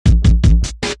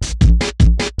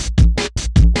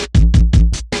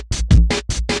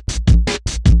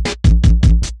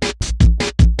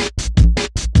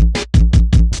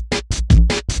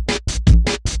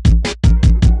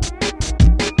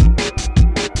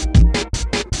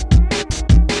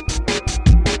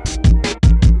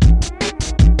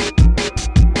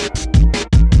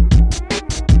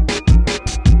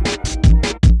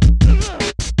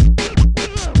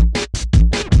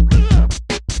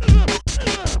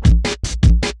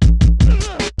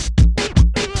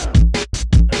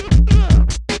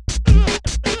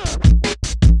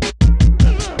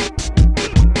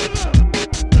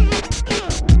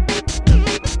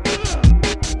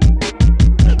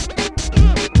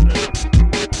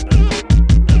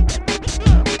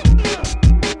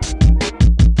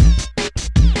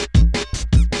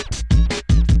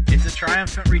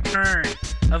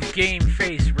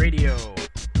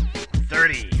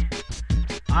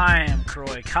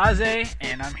Kaze,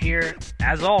 and I'm here,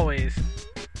 as always,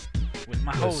 with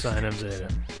my host, The sign of Zeta.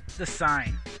 the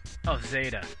sign of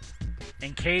Zeta.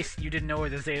 In case you didn't know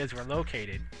where the Zetas were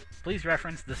located, please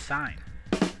reference the sign.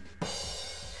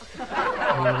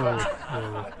 I'll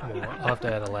have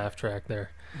to add a laugh track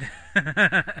there.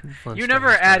 You never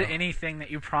add anything that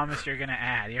you promised you're going to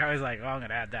add. You're always like, oh, I'm going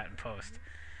to add that in post.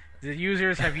 The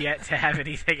users have yet to have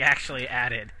anything actually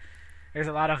added. There's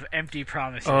a lot of empty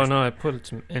promises. Oh, no, I put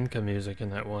some Enka music in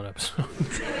that one episode.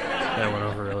 That went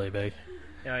over really big.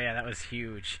 Oh, yeah, that was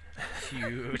huge.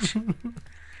 Huge.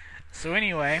 So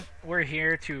anyway, we're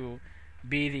here to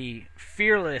be the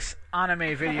fearless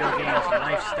anime video games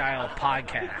lifestyle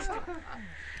podcast,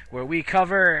 where we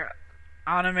cover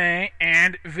anime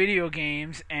and video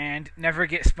games and never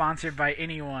get sponsored by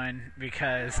anyone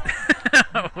because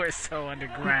we're so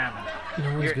underground.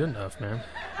 No one's good enough, man.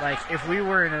 Like, if we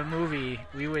were in a movie,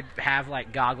 we would have,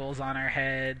 like, goggles on our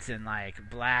heads and, like,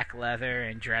 black leather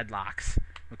and dreadlocks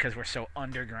because we're so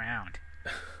underground.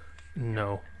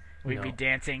 No. We'd be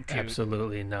dancing to...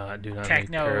 Absolutely not. Do not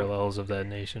techno, make parallels of that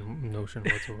notion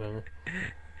whatsoever.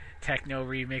 Techno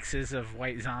remixes of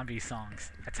White Zombie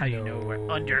songs. That's how you know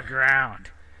we're underground.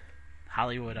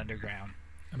 Hollywood underground.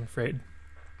 I'm afraid.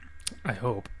 I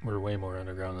hope we're way more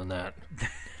underground than that.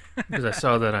 Because I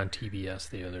saw that on TBS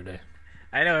the other day.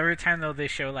 I know, every time, though, they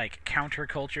show, like,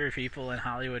 counterculture people in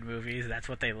Hollywood movies, that's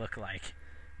what they look like.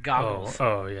 Goggles.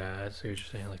 Oh yeah, I see what you're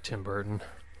saying, like Tim Burton.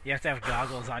 You have to have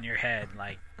goggles on your head,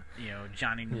 like, you know,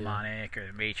 Johnny Mnemonic or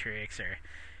The Matrix or,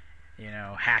 you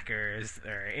know, Hackers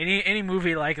or any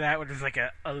movie like that where there's like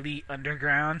a elite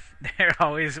underground. They're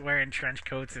always wearing trench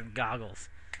coats and goggles.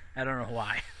 I don't know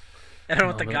why. I don't know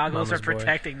what the goggles are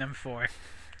protecting them for.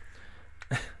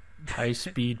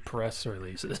 High-speed press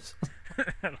releases.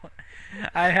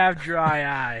 I have dry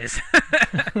eyes.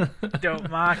 Don't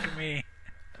mock me.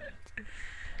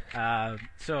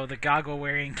 So the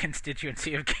goggle-wearing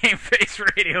constituency of Game Face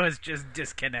Radio is just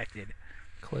disconnected.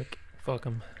 Click. Fuck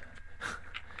 'em.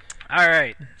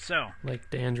 Alright, so... like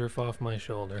dandruff off my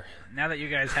shoulder. Now that you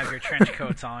guys have your trench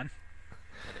coats on,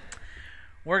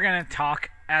 we're going to talk,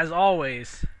 as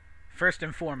always, first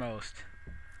and foremost,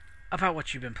 about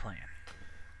what you've been playing.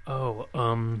 Oh,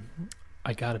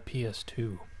 I got a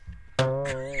PS2.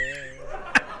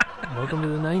 Welcome to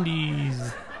the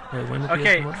 90s. Wait, when did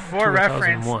okay, PS1? for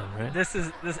reference, right?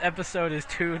 this episode is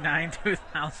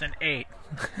 2/9/2008.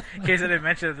 In case I didn't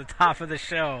mention at the top of the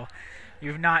show,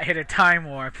 you've not hit a time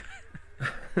warp.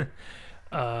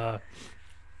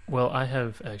 Well, I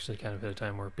have actually kind of hit a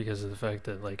time warp because of the fact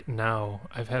that, like, now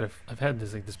I've had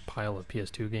this pile of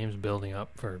PS2 games building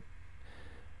up for.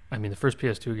 I mean, the first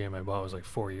PS2 game I bought was like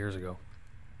 4 years ago.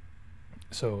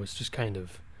 So it's just kind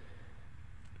of,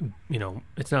 you know,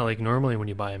 it's not like normally when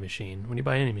you buy a machine, when you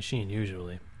buy any machine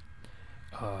usually,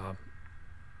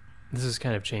 this has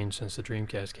kind of changed since the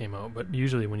Dreamcast came out, but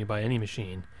usually when you buy any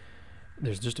machine,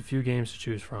 there's just a few games to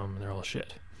choose from, and they're all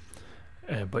shit.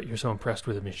 But you're so impressed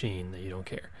with the machine that you don't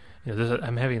care. You know,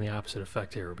 I'm having the opposite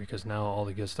effect here because now all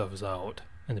the good stuff is out,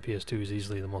 and the PS2 is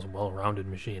easily the most well-rounded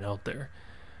machine out there,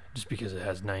 just because it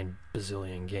has 9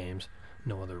 bazillion games.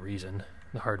 No other reason.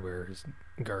 The hardware is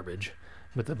garbage,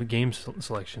 but the game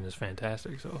selection is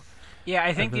fantastic. So yeah,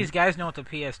 I think these guys know what the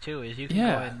PS2 is. You can go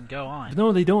ahead and go on.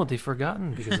 No, they don't. They've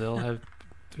forgotten because they'll have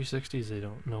 360s. They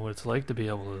don't know what it's like to be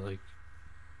able to, like,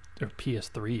 or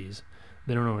PS3s.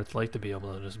 They don't know what it's like to be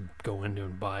able to just go into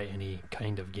and buy any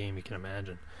kind of game you can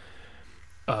imagine.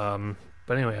 But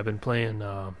anyway, I've been playing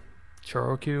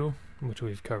Chorokyu, which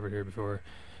we've covered here before.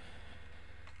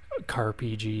 Car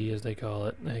PG, as they call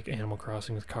it, like Animal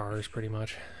Crossing with cars, pretty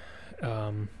much.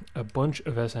 A bunch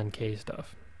of SNK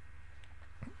stuff,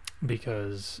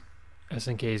 because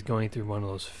SNK is going through one of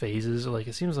those phases. Like,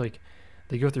 it seems like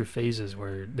they go through phases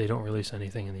where they don't release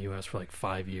anything in the US for like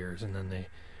 5 years, and then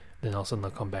all of a sudden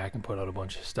they'll come back and put out a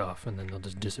bunch of stuff, and then they'll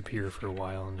just disappear for a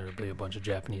while, and there'll be a bunch of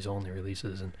Japanese only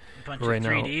releases and a bunch of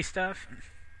 3D stuff.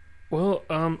 Well,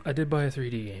 I did buy a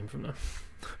 3D game from them.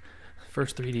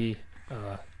 First 3D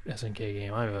SNK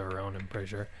game I've ever owned, I'm pretty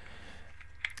sure.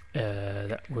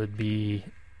 That would be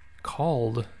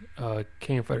called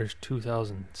King of Fighters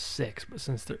 2006, but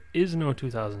since there is no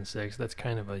 2006, that's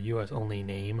kind of a US only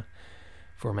name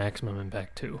for Maximum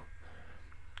Impact 2.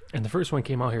 And the first one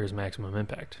came out here as Maximum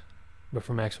Impact, but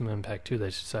for Maximum Impact 2 they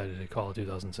decided to call it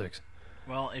 2006.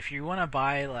 Well, if you want to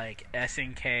buy like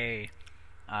SNK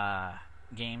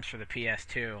games for the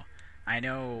PS2, I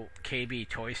know KB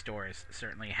toy stores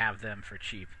certainly have them for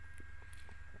cheap.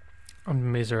 I'm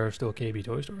amazed there are still KB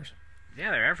toy stores.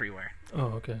 Yeah, they're everywhere.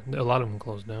 Oh, okay. A lot of them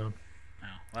closed down.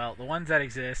 Oh, well, the ones that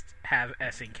exist have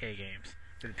SNK games.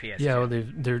 for the PS2. Yeah, well,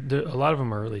 they're a lot of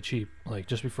them are really cheap. Like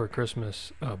just before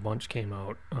Christmas, a bunch came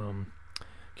out.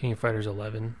 King of Fighters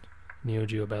 11, Neo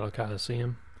Geo Battle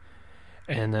Coliseum,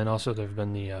 and then also there've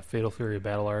been the Fatal Fury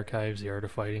Battle Archives, the Art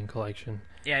of Fighting collection.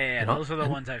 Yeah. Those are the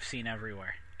ones I've seen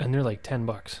everywhere. And they're like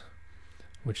 $10,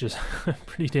 which is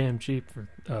pretty damn cheap.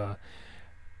 For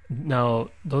now,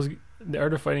 the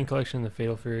Art of Fighting collection and the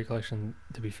Fatal Fury collection,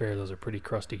 to be fair, those are pretty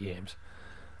crusty games,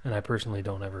 and I personally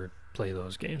don't ever play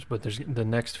those games. But there's the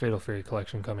next Fatal Fury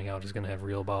collection coming out is going to have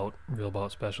Real Bout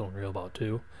Special, and Real Bout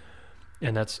 2,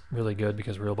 and that's really good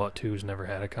because Real Bout 2's never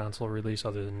had a console release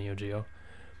other than Neo Geo,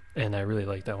 and I really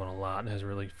like that one a lot. It has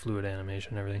really fluid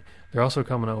animation and everything. They're also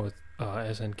coming out with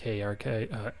SNK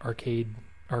Arcade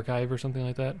Archive or something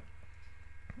like that.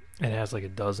 It has like a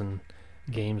dozen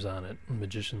games on it,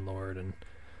 Magician Lord and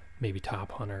maybe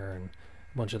Top Hunter and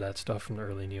a bunch of that stuff from the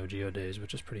early Neo Geo days,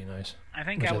 which is pretty nice. I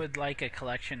think I would like a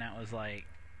collection that was like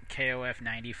KOF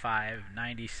 95,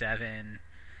 97,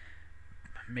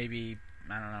 maybe,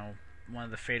 I don't know, one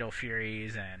of the Fatal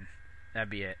Furies, and that'd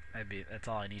be it. That's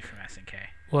all I need from SNK.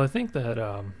 Well, I think that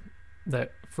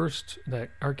that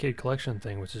arcade collection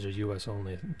thing, which is a US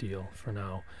only deal for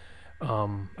now,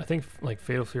 I think like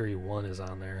Fatal Fury 1 is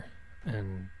on there,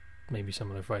 and maybe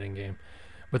some other fighting game.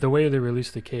 But the way they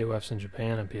released the KOFs in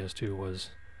Japan on PS2 was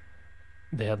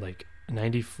they had like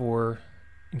 94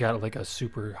 got like a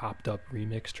super hopped up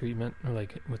remix treatment, or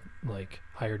like with like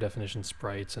higher definition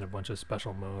sprites and a bunch of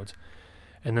special modes.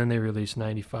 And then they released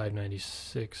 95,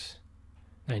 96,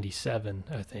 97,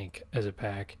 I think, as a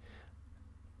pack.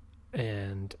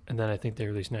 And then I think they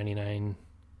released 99.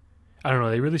 I don't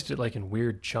know, they released it like in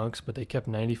weird chunks, but they kept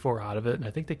 94 out of it, and I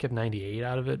think they kept 98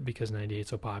 out of it because 98's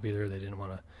so popular they didn't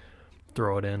want to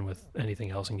throw it in with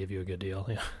anything else and give you a good deal.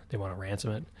 You know, they want to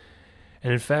ransom it.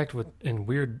 And in fact, in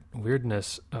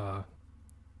weirdness,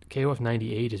 KOF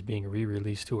 98 is being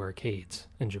re-released to arcades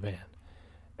in Japan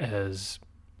as,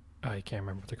 I can't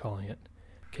remember what they're calling it,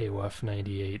 KOF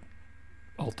 98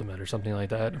 Ultimate or something like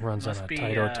that. It runs on a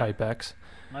Taito Type X.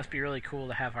 Must be really cool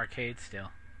to have arcades still.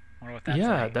 Wonder what that's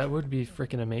like. That would be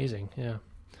freaking amazing. Yeah.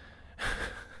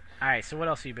 All right, so what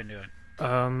else have you been doing?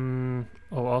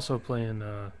 Also playing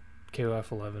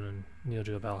KOF 11 and Neo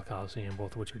Geo Battle Coliseum,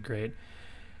 both of which are great.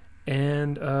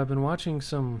 And I've been watching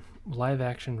some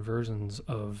live-action versions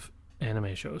of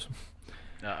anime shows.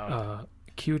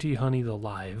 Cutie Honey the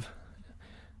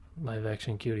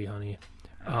live-action Cutie Honey.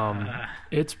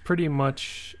 It's pretty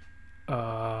much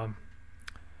crap.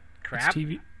 It's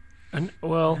TV. And,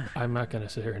 well, I'm not going to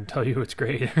sit here and tell you it's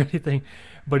great or anything,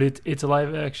 but it's a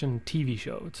live-action TV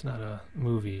show. It's not a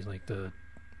movie like the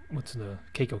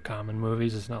Keiko Kamen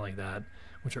movies. It's not like that,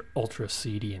 which are ultra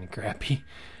seedy and crappy.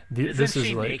 This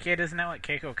is like naked. Isn't that what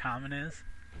Keiko Kamen is?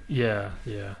 Yeah.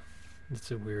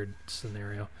 It's a weird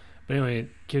scenario. But anyway,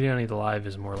 Cutie Honey the Live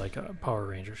is more like a Power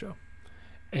Ranger show,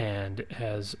 and it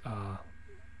has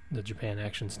the Japan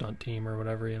Action Stunt Team or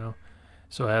whatever, you know.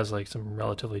 So it has like some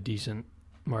relatively decent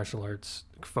faux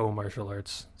martial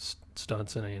arts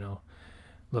stunts in it, you know,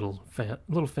 little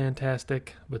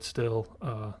fantastic, but still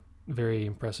very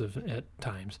impressive at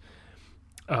times.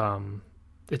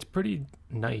 It's pretty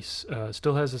nice.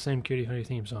 Still has the same Cutie Honey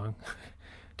theme song,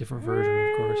 different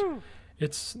version, of course.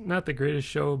 It's not the greatest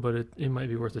show, but it might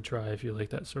be worth a try if you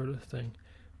like that sort of thing.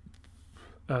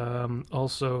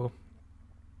 Also,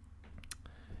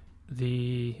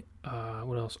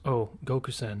 what else? Oh,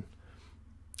 Goku-sen,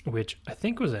 which I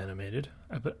think was animated.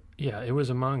 But yeah, it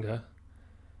was a manga.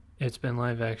 It's been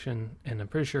live action, and I'm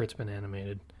pretty sure it's been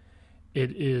animated.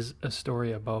 It is a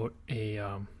story about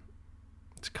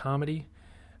it's a comedy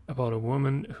about a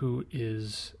woman who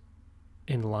is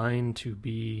in line to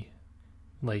be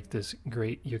like this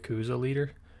great Yakuza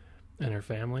leader in her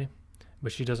family,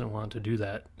 but she doesn't want to do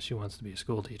that. She wants to be a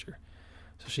school teacher.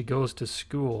 So she goes to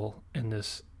school, and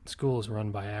this school is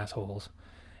run by assholes,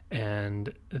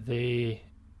 and they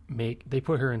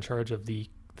put her in charge of the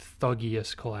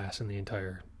thuggiest class in the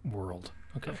entire world.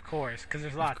 Okay. Of course, because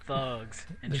there's a lot of thugs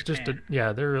in there's Japan.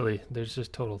 There's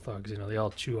just total thugs. You know, they all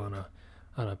chew on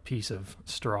a piece of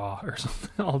straw or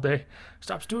something all day.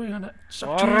 Stop chewing on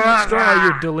straw,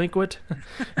 you delinquent.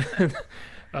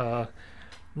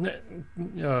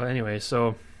 Anyway,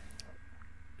 so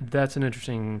that's an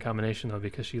interesting combination though,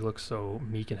 because she looks so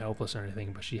meek and helpless or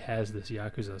anything, but she has this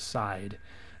Yakuza side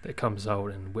that comes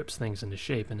out and whips things into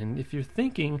shape. And if you're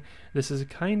thinking this is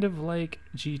kind of like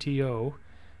GTO,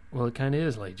 well, it kind of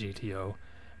is like GTO,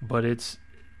 but it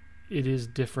is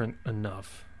different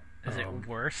enough. Is it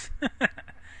worse?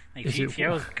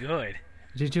 GTO is good.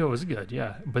 GTO was good,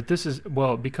 yeah. But this is,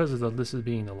 well, because of this is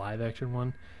being the live action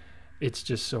one, it's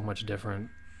just so much different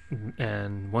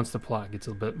And once the plot gets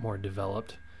a bit more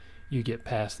developed, you get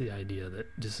past the idea that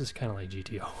this is kind of like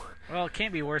GTO. Well, it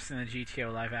can't be worse than the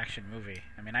GTO live-action movie.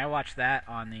 I mean, I watched that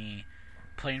on the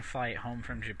plane flight home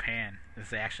from Japan,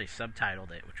 as they actually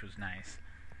subtitled it, which was nice.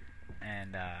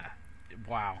 And,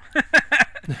 wow.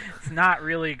 It's not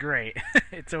really great.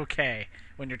 It's okay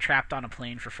when you're trapped on a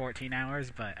plane for 14 hours,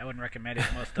 but I wouldn't recommend it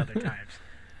most other times.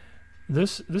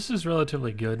 This is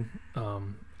relatively good.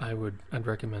 I'd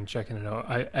recommend checking it out.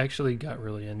 I actually got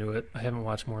really into it. I haven't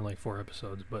watched more than like 4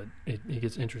 episodes, but it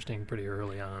gets interesting pretty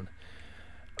early on.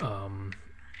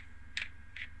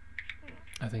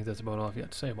 I think that's about all I've got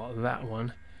to say about that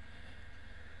one.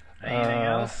 Anything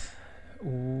else?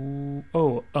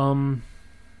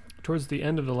 Towards the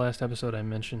end of the last episode, I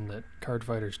mentioned that Card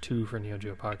Fighters 2 for Neo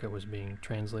Geo Pocket was being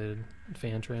fan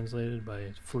translated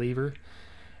by Flavor,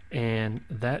 and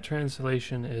that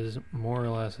translation is more or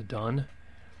less done.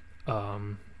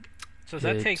 So does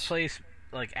that take place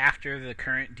like after the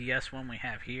current DS one we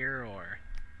have here, or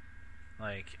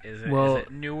like is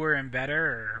it newer and better,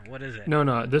 or what is it?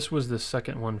 No, this was the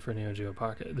second one for Neo Geo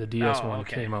Pocket. The DS one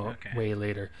came out way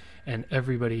later, and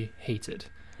everybody hates it.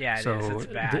 Yeah, it is. It's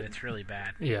bad. It's really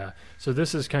bad. Yeah, so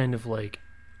this is kind of like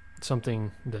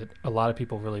something that a lot of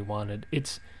people really wanted.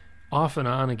 It's off and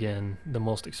on again the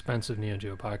most expensive Neo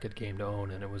Geo Pocket game to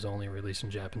own, and it was only released in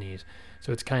Japanese.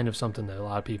 So it's kind of something that a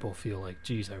lot of people feel like,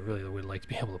 geez, I really would like to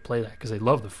be able to play that, because they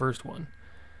love the first one.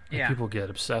 Like, people get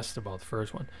obsessed about the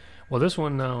first one. Well, this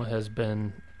one now has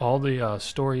been, all the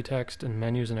story text and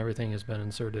menus and everything has been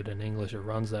inserted in English. It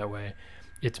runs that way.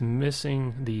 It's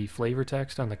missing the flavor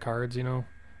text on the cards,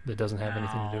 that doesn't have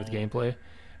anything to do with gameplay.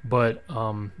 But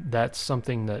that's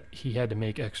something that he had to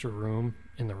make extra room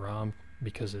in the ROM,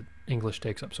 because English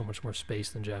takes up so much more space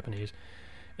than Japanese.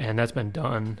 And that's been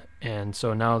done, and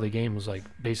so now the game is like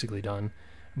basically done,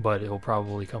 but it will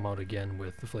probably come out again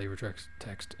with the flavor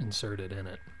text inserted in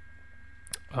it.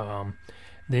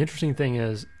 The interesting thing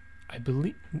is, I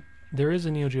believe there is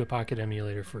a Neo Geo Pocket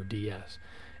emulator for DS,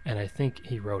 and I think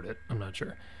he wrote it. I'm not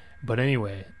sure. But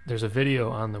anyway, there's a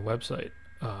video on the website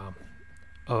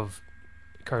of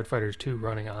Card Fighters 2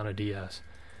 running on a DS.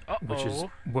 Which is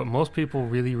what most people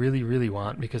really, really, really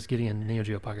want, because getting a Neo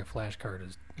Geo Pocket flash card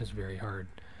is very hard.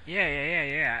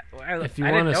 Yeah. I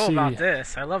didn't know about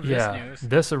this. I love this news.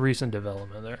 That's a recent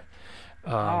development there.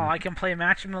 I can play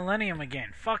Match of Millennium again.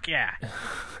 Fuck yeah.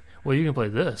 Well, you can play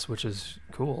this, which is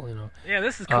cool, Yeah,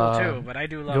 this is cool too, but I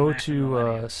do love Go Match to of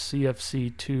Millennium.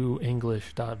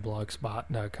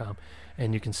 cfc2english.blogspot.com,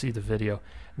 and you can see the video.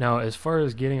 Now, as far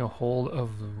as getting a hold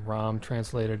of the ROM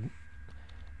translated,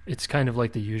 it's kind of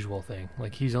like the usual thing.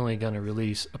 Like, he's only going to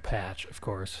release a patch, of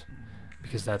course,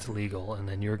 because that's legal, and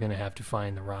then you're going to have to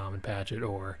find the ROM and patch it,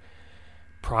 or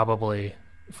probably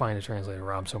find a translated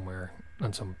ROM somewhere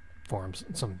on some forums,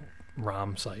 some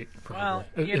ROM site, probably.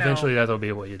 Well, eventually that'll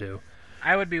be what you do.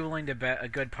 I would be willing to bet a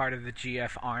good part of the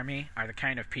GF army are the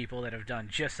kind of people that have done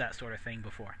just that sort of thing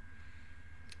before.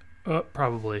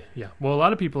 Probably, yeah. Well, a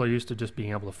lot of people are used to just being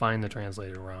able to find the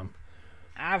translated ROM.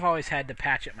 I've always had to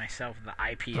patch it myself with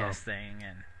the IPS thing,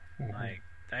 and like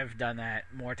I've done that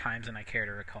more times than I care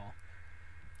to recall.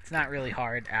 It's not really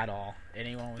hard at all.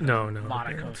 Anyone with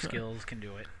Monaco skills can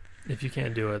do it. If you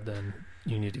can't do it, then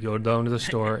you need to go down to the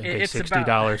store and pay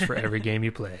 $60 for every game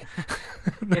you play.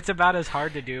 It's about as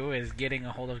hard to do as getting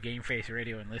a hold of Game Face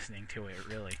Radio and listening to it,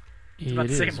 really. It's about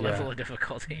the same level of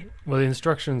difficulty. Well, the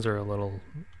instructions are a little...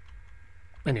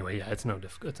 Anyway, yeah, it's not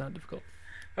difficult.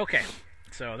 Okay,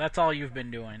 so that's all you've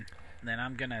been doing. Then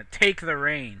I'm going to take the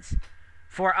reins,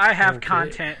 for I have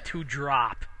content to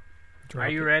drop. Are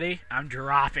you ready? I'm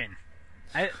dropping.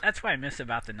 That's what I miss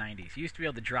about the 90s. You used to be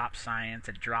able to drop science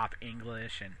and drop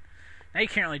English, and now you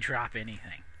can't really drop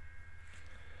anything.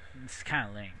 It's kind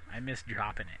of lame. I miss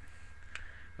dropping it.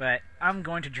 But I'm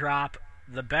going to drop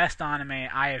the best anime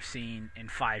I have seen in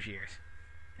 5 years,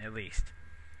 at least.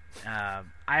 I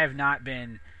have not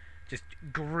been just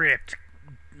gripped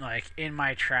like in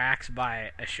my tracks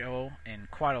by a show in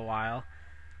quite a while,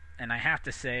 and I have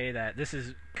to say that this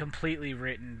is completely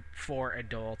written for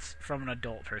adults from an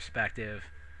adult perspective.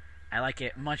 I like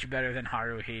it much better than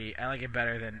Haruhi. I like it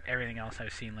better than everything else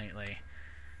I've seen lately.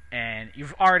 And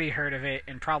you've already heard of it,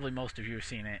 and probably most of you have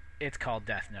seen it. It's called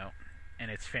Death Note,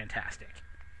 and it's fantastic.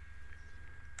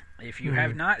 If you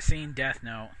have not seen Death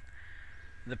Note,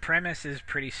 the premise is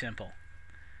pretty simple.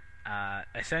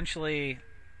 Essentially,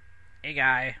 a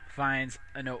guy finds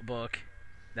a notebook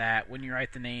that when you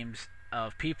write the names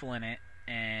of people in it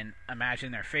and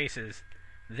imagine their faces,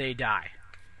 they die.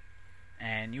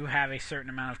 And you have a certain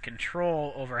amount of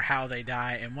control over how they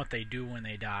die and what they do when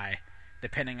they die,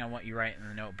 depending on what you write in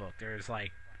the notebook. There's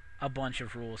like a bunch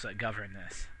of rules that govern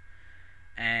this.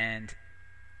 And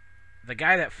the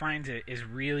guy that finds it is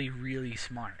really, really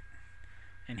smart.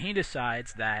 And he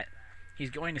decides that he's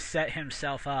going to set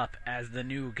himself up as the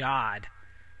new god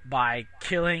by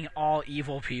killing all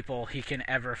evil people he can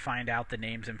ever find out the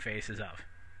names and faces of.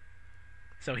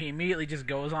 So he immediately just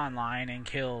goes online and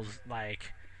kills,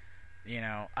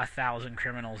 1,000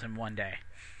 criminals in one day.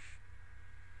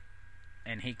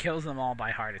 And he kills them all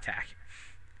by heart attack.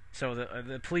 So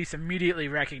the police immediately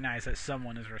recognize that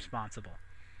someone is responsible.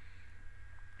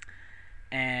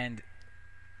 And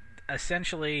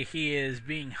essentially he is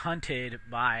being hunted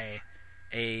by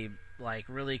a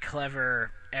really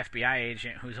clever FBI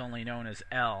agent who's only known as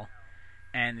L,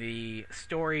 and the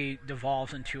story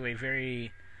devolves into a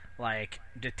very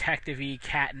detective-y,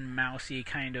 cat and mousey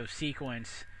kind of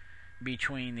sequence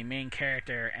between the main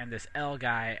character and this L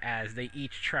guy as they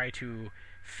each try to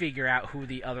figure out who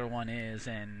the other one is.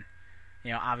 And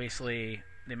obviously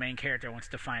the main character wants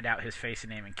to find out his face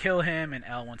and name and kill him, and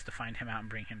L wants to find him out and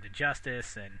bring him to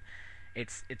justice. And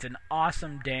it's an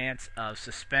awesome dance of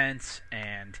suspense,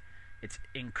 and it's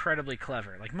incredibly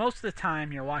clever. Most of the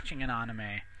time you're watching an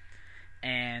anime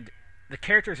and the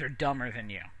characters are dumber than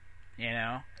you,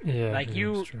 Yeah.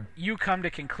 You come to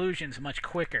conclusions much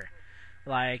quicker.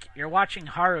 You're watching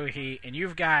Haruhi and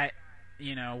you've got,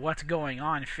 what's going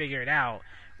on figured out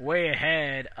way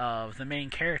ahead of the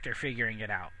main character figuring it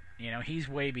out. He's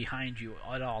way behind you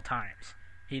at all times.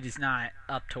 He is not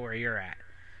up to where you're at.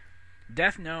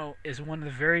 Death Note is one of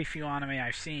the very few anime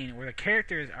I've seen where the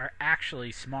characters are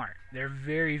actually smart. They're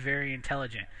very, very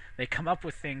intelligent. They come up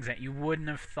with things that you wouldn't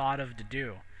have thought of to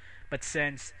do. But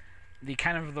since the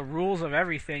rules of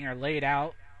everything are laid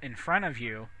out in front of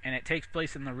you, and it takes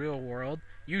place in the real world,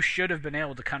 you should have been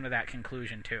able to come to that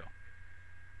conclusion too.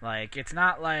 It's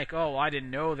not oh, I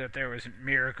didn't know that there was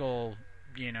miracle,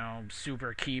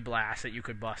 super key blast that you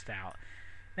could bust out.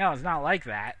 No, it's not like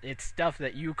that. It's stuff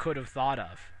that you could have thought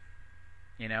of.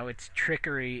 It's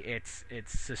trickery, it's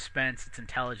suspense, it's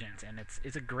intelligence, and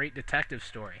it's a great detective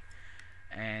story.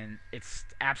 And it's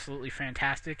absolutely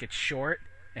fantastic. It's short.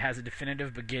 It has a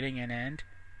definitive beginning and end.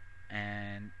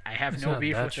 And I have no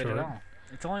beef with it at all.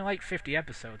 It's only 50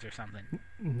 episodes or something.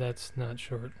 That's not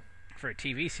short. For a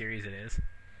TV series, it is.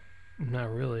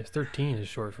 Not really. 13 is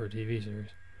short for a TV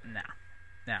series. No.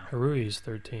 Haruhi's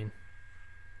 13.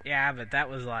 Yeah, but that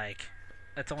was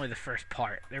that's only the first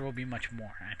part. There will be much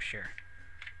more, I'm sure,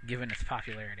 given its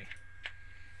popularity.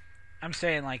 I'm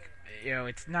saying,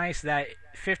 it's nice that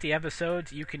 50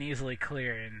 episodes you can easily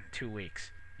clear in 2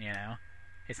 weeks,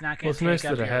 It's not going to take up your life. Well, it's nice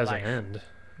that it has an end,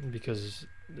 because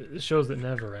the shows that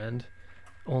never end,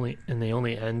 they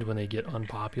only end when they get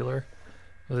unpopular.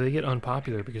 Well, they get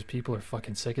unpopular because people are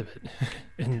fucking sick of it.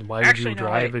 And why would you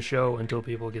drive a show until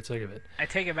people get sick of it? I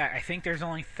take it back. I think there's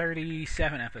only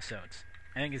 37 episodes.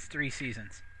 I think it's 3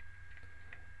 seasons.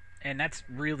 And that's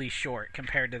really short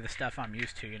compared to the stuff I'm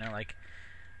used to,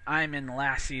 I'm in the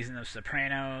last season of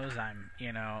Sopranos, I'm,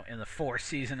 in the 4th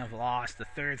season of Lost, the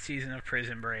 3rd season of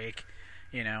Prison Break,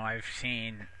 I've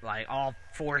seen, all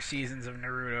 4 seasons of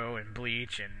Naruto and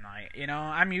Bleach, and,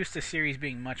 I'm used to series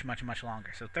being much, much, much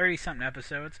longer. So 30-something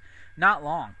episodes, not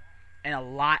long, and a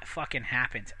lot fucking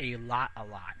happens, a lot.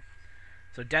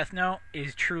 So Death Note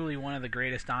is truly one of the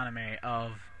greatest anime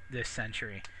of this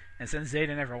century. And since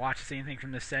Zeta never watches anything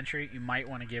from this century, you might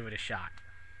want to give it a shot,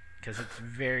 because it's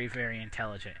very, very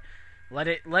intelligent. Let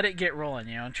it get rolling,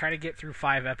 and try to get through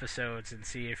 5 episodes and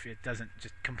see if it doesn't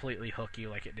just completely hook you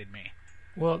like it did me.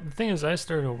 Well, the thing is, I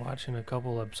started watching a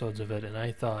couple episodes of it, and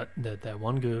I thought that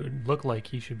one dude looked like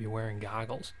he should be wearing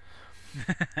goggles.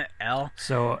 L?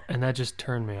 And that just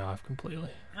turned me off completely.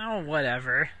 Oh,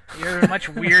 whatever. You're much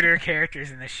weirder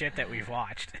characters than the shit that we've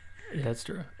watched. Yeah, that's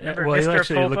true. Remember well, Mr. he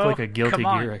actually Popo? looked like a Guilty Come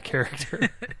on. Gear character.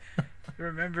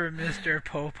 Remember Mr.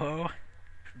 Popo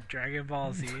from Dragon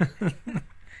Ball Z?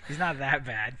 He's not that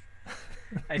bad.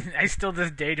 I still to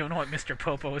this day don't know what Mr.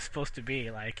 Popo is supposed to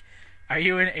be. Are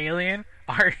you an alien?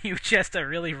 Or are you just a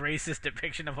really racist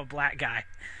depiction of a black guy?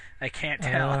 I can't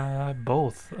tell.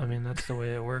 Both. I mean, that's the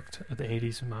way it worked at the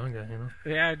 80s manga,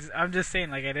 Yeah, I'm just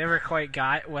saying, I never quite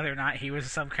got whether or not he was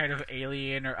some kind of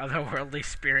alien or otherworldly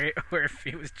spirit, or if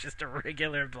he was just a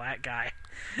regular black guy.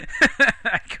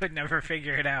 I could never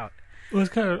figure it out. Well,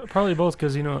 it's kind of probably both,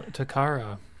 because,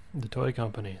 Takara, the toy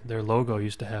company, their logo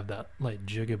used to have that,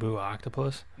 Jigaboo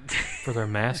octopus for their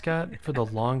mascot for the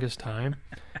longest time.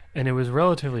 And it was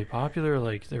relatively popular.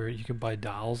 You could buy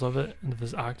dolls of it, of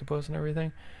this octopus and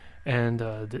everything. And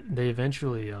they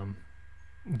eventually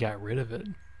got rid of it.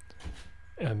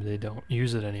 They don't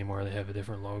use it anymore. They have a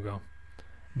different logo.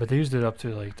 But they used it up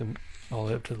to all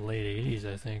the way up to the late 80s,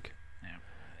 I think. Yeah.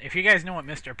 if you guys know what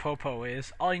Mr. Popo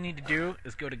is, all you need to do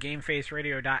is go to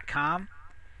GameFaceRadio.com,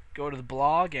 go to the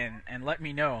blog, and let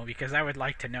me know, because I would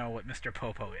like to know what Mr.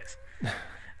 Popo is.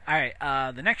 Alright,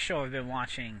 the next show I've been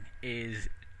watching is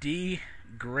D.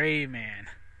 Gray Man,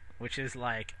 which is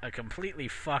like a completely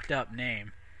fucked up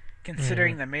name,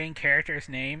 considering the main character's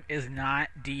name is not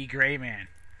D. Gray Man.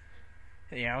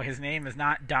 You know, his name is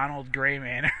not Donald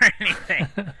Grayman or anything.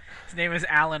 His name is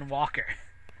Alan Walker.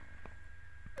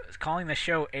 Calling the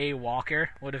show A. Walker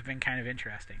would have been kind of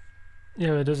interesting.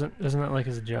 Yeah, but isn't that like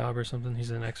his job or something?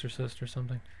 He's an exorcist or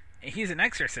something? He's an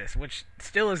exorcist, which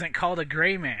still isn't called a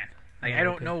gray man. Like, I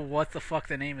don't know what the fuck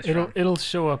the name is from. It'll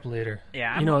show up later.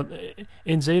 Yeah, you know,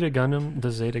 in Zeta Gundam,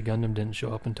 the Zeta Gundam didn't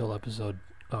show up until episode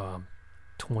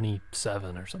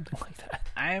 27 or something like that.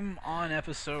 I'm on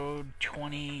episode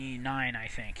 29, I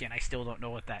think, and I still don't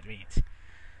know what that means.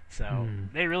 So,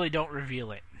 they really don't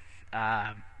reveal it.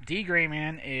 D. Gray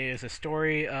Man is a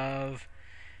story of,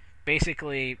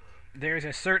 basically, there's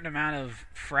a certain amount of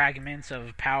fragments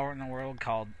of power in the world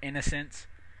called innocence,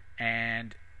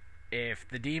 and if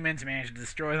the demons manage to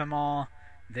destroy them all,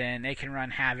 then they can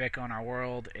run havoc on our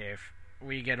world. If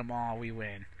we get them all, we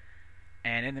win.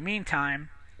 And in the meantime,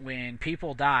 when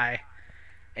people die,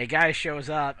 a guy shows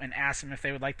up and asks them if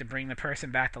they would like to bring the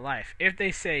person back to life. If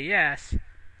they say yes,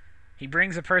 he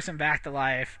brings the person back to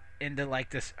life into like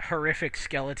this horrific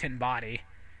skeleton body,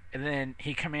 and then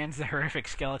he commands the horrific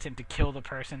skeleton to kill the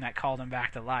person that called him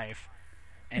back to life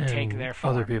and take their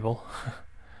form. Other people.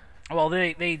 Well,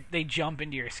 they jump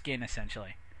into your skin,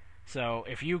 essentially. So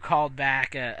if you called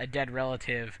back a dead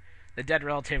relative, the dead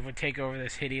relative would take over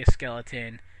this hideous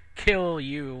skeleton, kill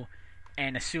you,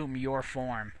 and assume your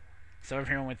form. So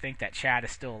everyone would think that Chad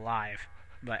is still alive,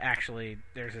 but actually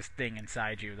there's this thing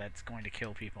inside you that's going to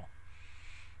kill people.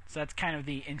 So that's kind of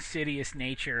the insidious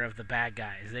nature of the bad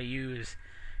guys. They use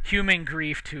human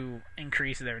grief to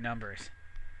increase their numbers,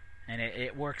 and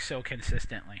it works so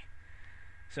consistently.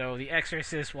 So the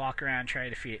exorcists walk around trying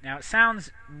to defeat it. Now it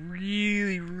sounds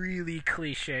really, really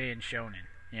cliche and shonen.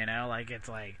 You know, like it's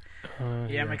like,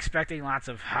 yeah, I'm expecting lots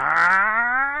of,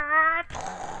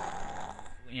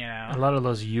 you know, a lot of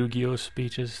those Yu-Gi-Oh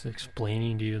speeches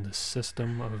explaining to you the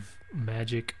system of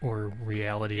magic or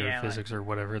reality or physics or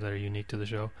whatever that are unique to the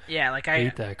show. Yeah, like I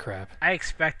hate that crap. I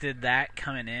expected that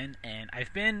coming in, and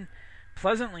I've been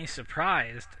pleasantly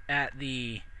surprised at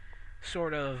the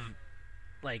sort of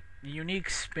like unique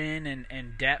spin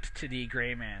and depth to the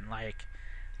Gray Man. Like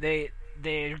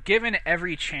they're given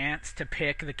every chance to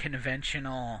pick the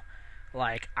conventional,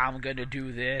 like, I'm gonna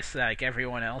do this like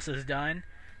everyone else has done,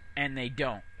 and they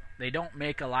don't. They don't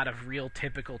make a lot of real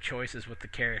typical choices with the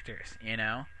characters, you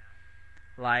know?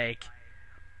 Like,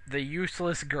 the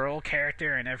useless girl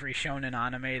character in every shonen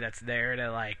anime that's there to,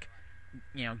 like,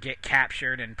 you know, get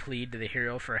captured and plead to the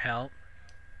hero for help.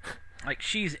 Like,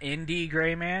 she's indie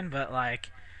Gray Man, but,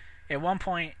 like, at one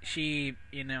point she,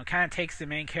 you know, kind of takes the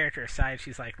main character aside.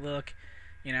 She's like, look,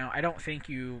 you know, I don't think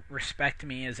you respect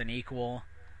me as an equal.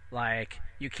 Like,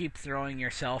 you keep throwing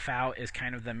yourself out as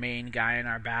kind of the main guy in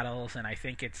our battles, and I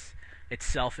think it's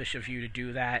selfish of you to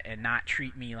do that and not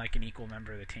treat me like an equal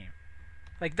member of the team.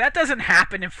 Like, that doesn't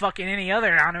happen in fucking any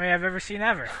other anime I've ever seen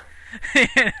ever.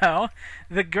 You know?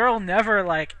 The girl never,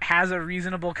 like, has a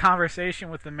reasonable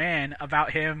conversation with the man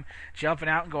about him jumping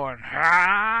out and going,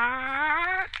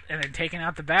 ah, and then taking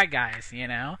out the bad guys, you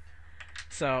know?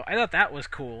 So, I thought that was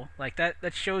cool. Like,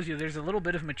 that shows you there's a little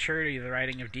bit of maturity to the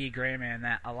writing of D. Gray Man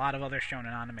that a lot of other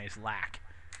shonen animes lack.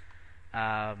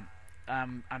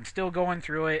 I'm still going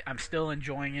through it. I'm still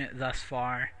enjoying it thus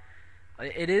far.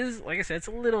 It is, like I said, it's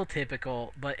a little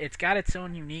typical, but it's got its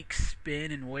own unique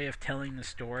spin and way of telling the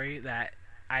story that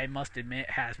I must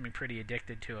admit has me pretty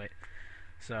addicted to it.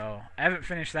 So, I haven't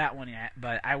finished that one yet,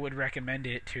 but I would recommend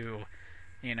it to,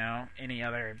 you know, any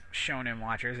other shonen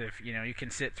watchers. If, you know, you can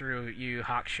sit through Yu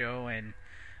Hakusho and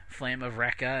Flame of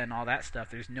Rekka and all that stuff,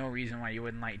 there's no reason why you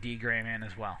wouldn't like D. Gray Man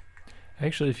as well.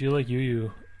 Actually, if you like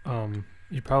Yu,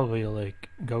 you probably like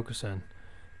Goku-sen,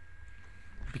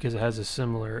 because it has a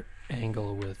similar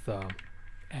angle with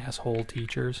asshole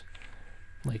teachers,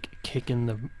 like kicking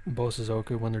the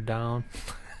Bosuzoku when they're down,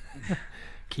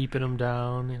 keeping them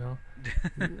down, you know.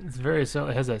 It's very, it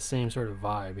has that same sort of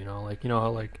vibe, you know, like, you know how,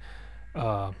 like,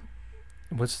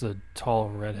 what's the tall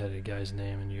redheaded guy's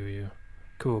name in Yu Yu?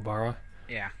 Kuwabara?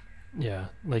 Yeah,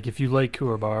 like, if you like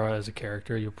Kuwabara as a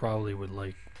character, you probably would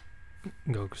like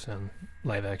Goku-sen,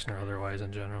 live action or otherwise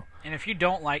in general. And if you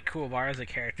don't like Kuwabara as a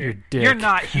character, you're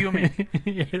not human.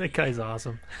 Yeah, that guy's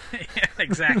awesome. Yeah,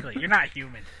 exactly. You're not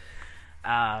human.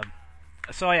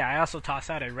 So yeah, I also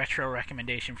toss out a retro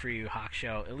recommendation for you,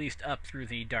 Hakusho, at least up through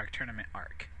the Dark Tournament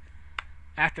arc.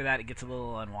 After that, it gets a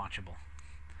little unwatchable.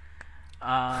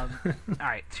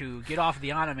 Alright, to get off the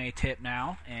anime tip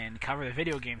now and cover the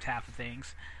video games half of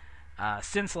things.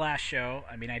 Since last show,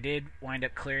 I mean, I did wind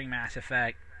up clearing Mass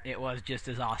Effect. It was just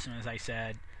as awesome as I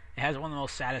said. It has one of the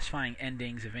most satisfying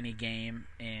endings of any game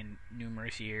in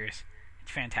numerous years. It's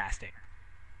fantastic.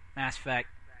 Mass Effect,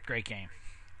 great game.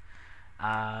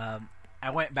 I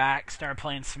went back, started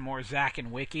playing some more Zack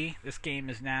and Wiki. This game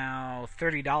is now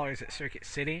 $30 at Circuit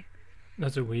City.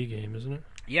 That's a Wii game, isn't it?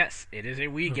 Yes, it is a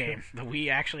Wii game. The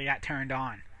Wii actually got turned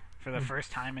on for the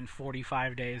first time in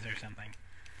 45 days or something.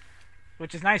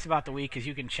 Which is nice about the Wii because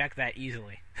you can check that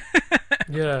easily.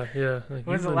 Yeah. Like,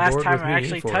 when's the last time I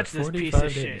actually touched this piece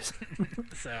of shit?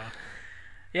 So,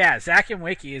 yeah, Zack and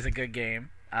Wiki is a good game.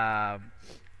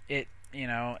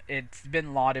 It's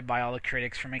been lauded by all the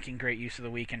critics for making great use of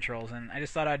the Wii controls, and I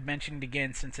just thought I'd mention it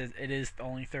again since it is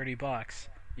only $30.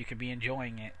 You could be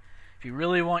enjoying it. If you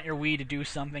really want your Wii to do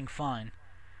something fun,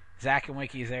 Zack and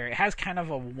Wiki is there. It has kind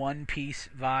of a One Piece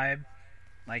vibe.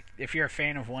 Like, if you're a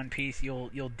fan of One Piece,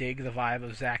 you'll dig the vibe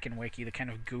of Zack and Wiki, the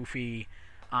kind of goofy,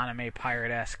 anime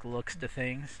pirate-esque looks to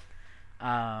things.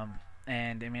 And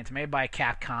I mean, it's made by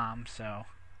Capcom, so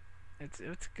it's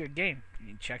a good game. You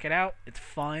can check it out. It's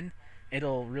fun.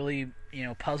 It'll really,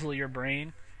 puzzle your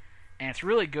brain. And it's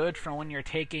really good for when you're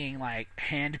taking, like,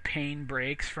 hand pain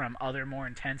breaks from other more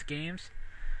intense games.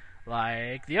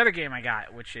 Like the other game I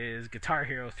got, which is Guitar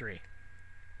Hero 3.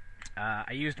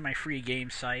 I used my free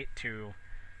game site to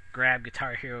grab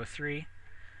Guitar Hero 3,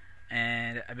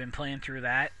 and I've been playing through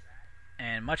that.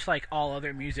 And much like all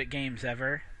other music games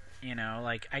ever,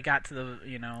 like I got to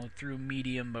the, through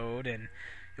medium mode, and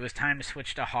it was time to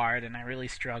switch to hard, and I really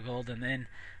struggled. And then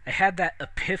I had that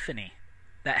epiphany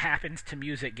that happens to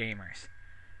music gamers.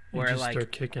 Where you just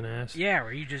start kicking ass. Yeah,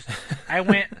 where you just... I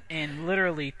went in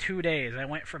literally 2 days. I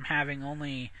went from having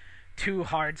only 2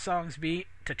 hard songs beat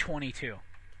to 22.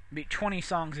 Beat 20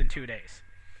 songs in 2 days.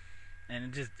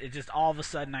 And it just all of a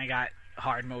sudden I got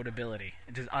hard mode ability.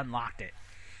 It just unlocked it.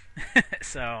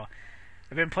 So,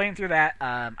 I've been playing through that.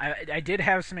 I did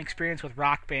have some experience with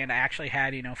Rock Band. I actually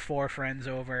had, 4 friends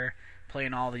over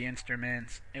playing all the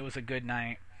instruments. It was a good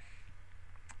night.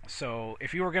 So,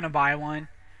 if you were going to buy one,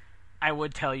 I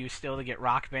would tell you still to get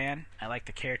Rock Band. I like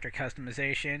the character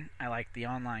customization. I like the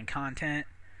online content.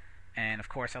 And, of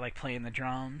course, I like playing the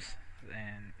drums.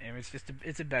 And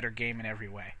it's a better game in every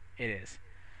way. It is.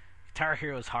 Guitar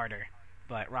Hero is harder,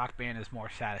 but Rock Band is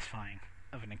more satisfying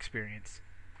of an experience.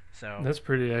 So that's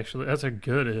pretty actually. That's a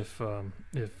good if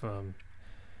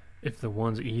the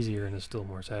one's easier and is still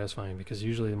more satisfying, because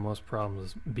usually the most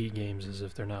problems with beat games is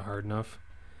if they're not hard enough,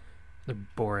 they're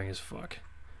boring as fuck.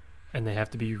 And they have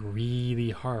to be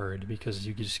really hard because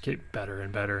you can just get better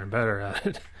and better and better at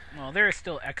it. Well, there is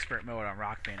still expert mode on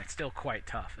Rock Band. It's still quite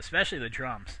tough, especially the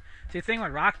drums. See, the thing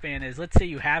with Rock Band is, let's say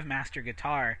you have Master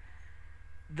Guitar,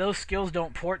 those skills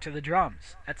don't port to the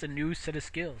drums. That's a new set of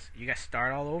skills. You got to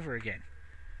start all over again.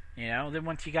 Then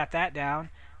once you got that down,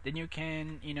 then you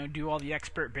can, do all the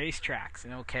expert bass tracks.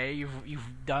 And okay,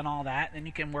 you've done all that, then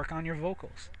you can work on your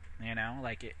vocals.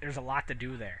 There's a lot to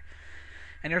do there.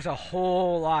 And there's a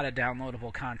whole lot of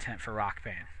downloadable content for Rock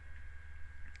Band.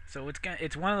 So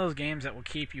it's one of those games that will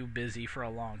keep you busy for a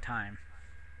long time.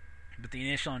 But the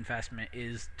initial investment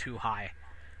is too high.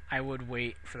 I would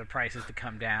wait for the prices to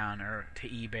come down or to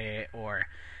eBay it. Or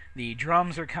the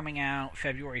drums are coming out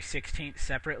February 16th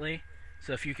separately.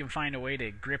 So if you can find a way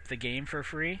to grip the game for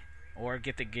free, or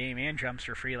get the game and drums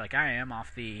for free like I am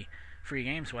off the free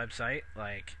games website,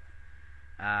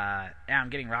 I'm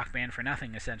getting Rock Band for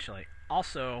nothing essentially.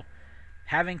 Also,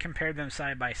 having compared them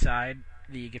side by side,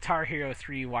 the Guitar Hero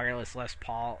 3 wireless Les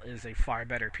Paul is a far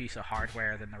better piece of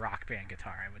hardware than the Rock Band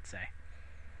guitar, I would say.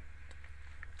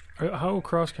 How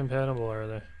cross-compatible are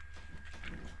they?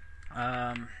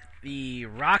 The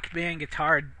Rock Band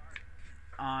guitar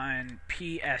on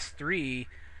PS3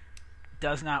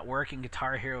 does not work in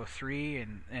Guitar Hero 3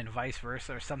 and vice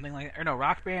versa or something like that. Or no,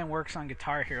 Rock Band works on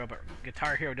Guitar Hero, but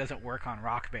Guitar Hero doesn't work on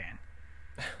Rock Band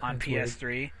on PS3.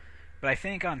 Weird. But I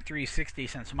think on 360,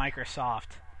 since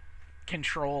Microsoft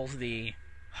controls the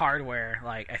hardware,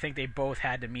 I think they both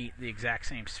had to meet the exact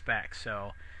same specs.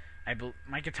 So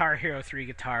my Guitar Hero 3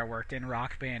 guitar worked in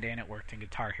Rock Band and it worked in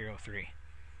Guitar Hero 3.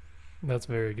 That's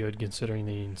very good considering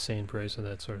the insane price of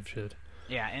that sort of shit.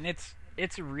 Yeah, and it's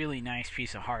a really nice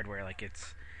piece of hardware.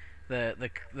 It's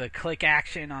the click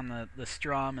action on the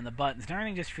strum and the buttons and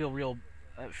everything just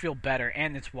feel better,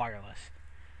 and it's wireless.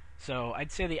 So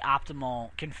I'd say the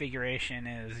optimal configuration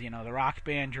is, the Rock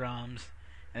Band drums,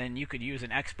 and then you could use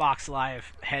an Xbox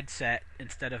Live headset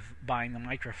instead of buying the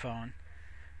microphone,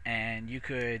 and you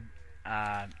could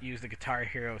use the Guitar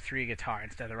Hero 3 guitar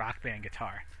instead of the Rock Band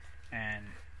guitar, and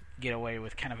get away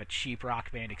with kind of a cheap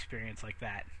Rock Band experience like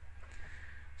that.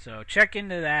 So check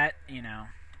into that.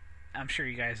 I'm sure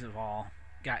you guys have all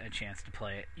gotten a chance to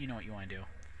play it. You know what you want to do.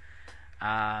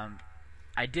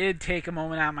 I did take a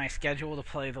moment out of my schedule to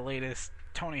play the latest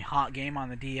Tony Hawk game on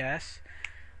the DS.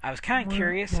 I was kind of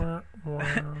curious.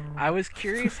 I was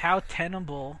curious how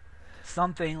tenable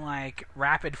something like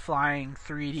Rapid Flying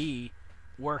 3D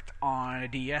worked on a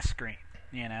DS screen.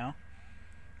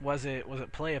 Was it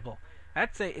playable?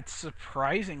 I'd say it's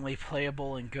surprisingly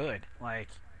playable and good. Like,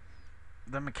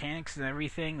 the mechanics and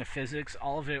everything, the physics,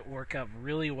 all of it work up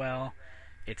really well.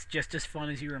 It's just as fun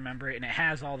as you remember it, and it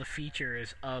has all the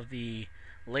features of the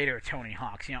later Tony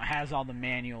Hawks. It has all the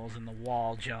manuals and the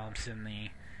wall jumps and the...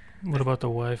 What about the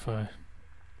Wi-Fi?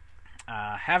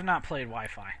 Have not played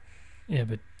Wi-Fi. Yeah,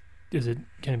 but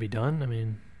can it be done? I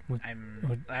mean... I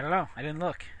don't know. I didn't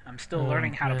look. I'm still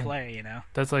learning how to play,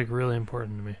 That's, really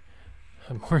important to me.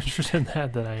 I'm more interested in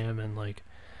that than I am in,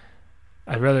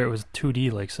 I'd rather it was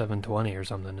 2D, 720 or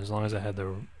something, as long as I had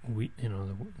the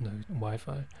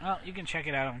Wi-Fi. Well, you can check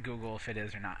it out on Google if it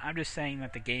is or not. I'm just saying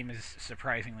that the game is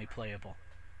surprisingly playable.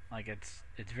 It's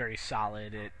very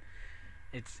solid.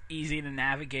 It's easy to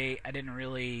navigate. I didn't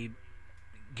really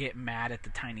get mad at the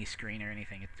tiny screen or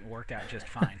anything. It worked out just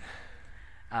fine.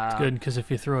 It's good, because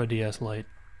if you throw a DS Lite,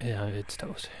 yeah, it's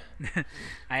toast.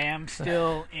 I am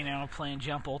still, playing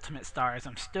Jump Ultimate Stars.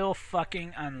 I'm still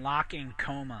fucking unlocking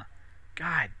Coma.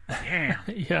 God damn.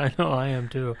 Yeah, I know, I am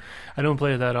too. I don't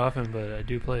play it that often, but I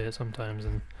do play it sometimes,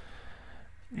 and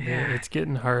it's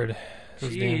getting hard.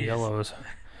 Those damn yellows.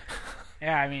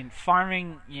 Yeah,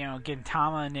 farming,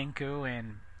 Gintama, Ninku,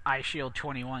 and iShield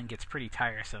 21 gets pretty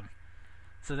tiresome.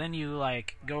 So then you,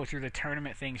 go through the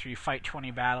tournament things where you fight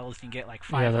 20 battles and you get,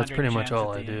 500 Yeah, that's pretty gems much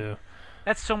all at I the do. end.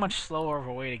 That's so much slower of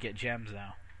a way to get gems,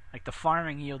 though. The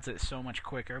farming yields it so much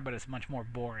quicker, but it's much more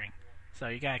boring. So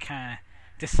you gotta kind of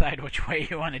decide which way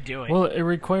you want to do it. Well, it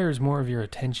requires more of your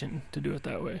attention to do it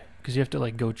that way, because you have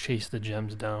to go chase the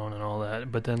gems down and all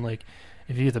that. But then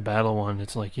if you get the battle one,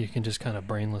 it's you can just kind of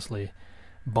brainlessly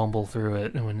bumble through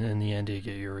it, and in the end you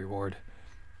get your reward.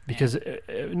 Because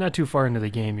not too far into the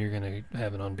game, you're gonna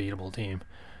have an unbeatable team.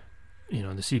 The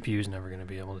CPU is never gonna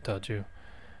be able to touch you.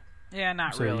 Yeah,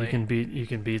 not so really. So you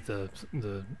can beat the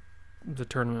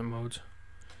tournament modes.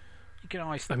 You can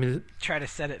always try to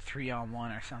set it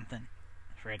 3-on-1 or something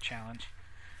for a challenge.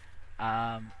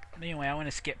 Anyway, I want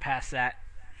to skip past that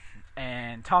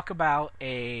and talk about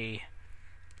a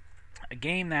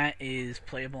game that is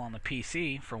playable on the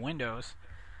PC for Windows.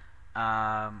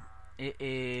 It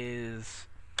is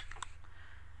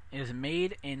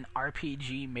made in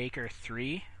RPG Maker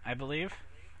 3, I believe.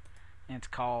 And it's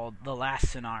called The Last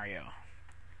Scenario.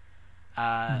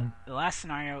 The Last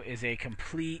Scenario is a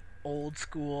complete old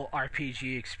school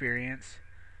RPG experience.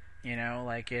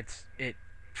 It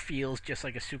feels just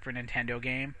like a Super Nintendo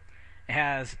game. It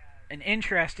has an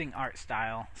interesting art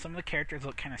style. Some of the characters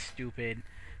look kind of stupid,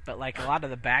 but a lot of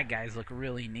the bad guys look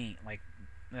really neat.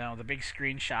 The big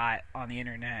screenshot on the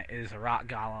internet is a rock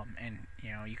golem, and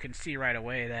you can see right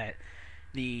away that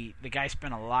the guy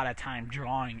spent a lot of time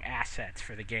drawing assets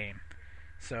for the game.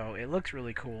 So it looks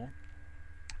really cool.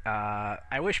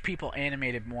 I wish people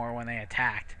animated more when they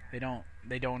attacked. They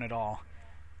don't at all.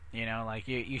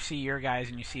 You see your guys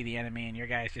and you see the enemy, and your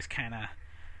guys just kind of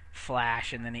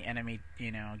flash, and then the enemy,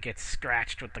 gets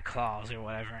scratched with the claws or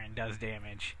whatever and does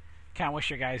damage. Kind of wish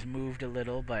your guys moved a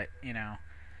little, but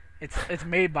it's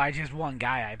made by just one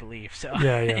guy, I believe. So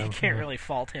you can't really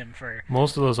fault him for.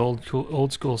 Most of those old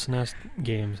school SNES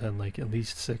games had at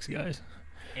least 6 guys.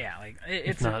 Yeah,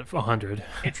 it's not 100.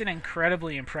 It's an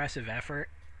incredibly impressive effort.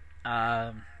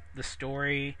 The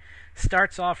story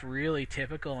starts off really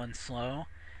typical and slow,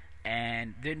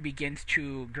 and then begins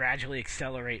to gradually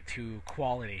accelerate to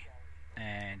quality.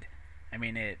 And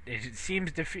it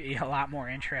seems to be a lot more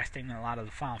interesting than a lot of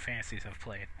the Final Fantasies I've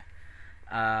played.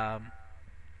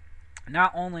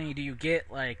 Not only do you get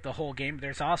the whole game, but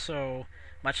there's also,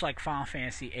 much like Final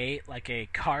Fantasy VIII, a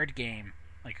card game,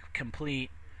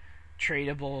 complete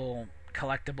tradable,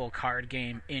 collectible card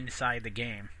game inside the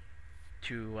game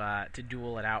to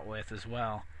duel it out with as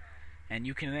well. And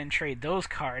you can then trade those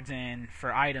cards in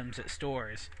for items at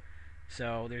stores.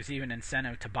 So there's even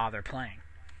incentive to bother playing.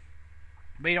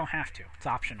 But you don't have to. It's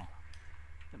optional.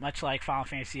 Much like Final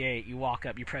Fantasy VIII, you walk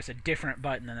up, you press a different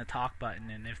button than the talk button,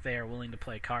 and if they are willing to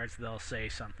play cards, they'll say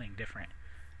something different.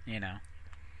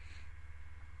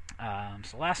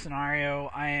 So last scenario,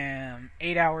 I am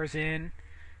 8 hours in,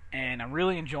 and I'm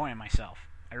really enjoying myself.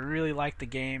 I really like the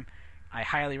game. I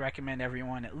highly recommend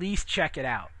everyone at least check it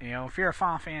out. If you're a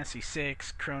Final Fantasy VI,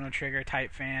 Chrono Trigger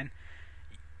type fan,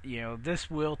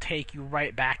 this will take you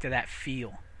right back to that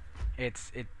feel. It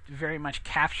very much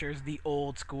captures the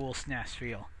old school SNES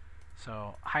feel.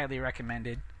 So, highly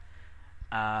recommended.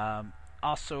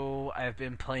 Also, I've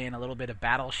been playing a little bit of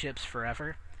Battleships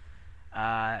Forever.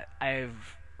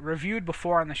 I've reviewed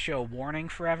before on the show Warning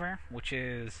Forever, which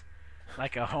is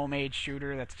like a homemade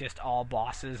shooter that's just all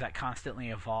bosses that constantly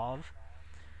evolve.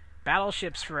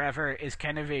 Battleships Forever is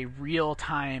kind of a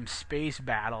real-time space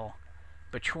battle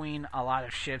between a lot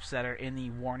of ships that are in the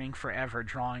Warning Forever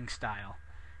drawing style.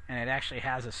 And it actually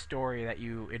has a story that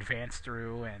you advance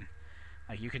through, and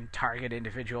like you can target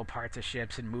individual parts of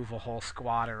ships and move a whole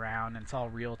squad around, and it's all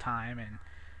real-time, and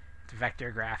it's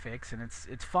vector graphics, and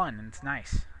it's fun, and it's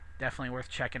nice. Definitely worth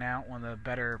checking out. One of the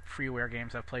better freeware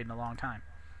games I've played in a long time.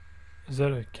 Is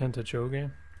that a Kenta Cho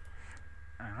game?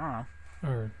 I don't know.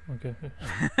 Or okay,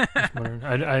 just wondering.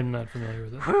 I'm not familiar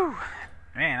with it. Whew,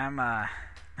 man,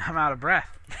 I'm out of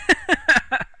breath.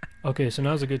 Okay, so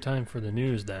now's a good time for the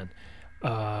news then.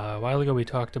 A while ago we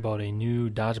talked about a new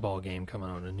dodgeball game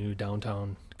coming out, a new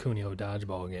Downtown Kunio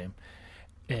dodgeball game,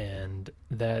 and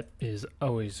that is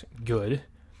always good.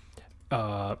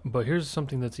 But here's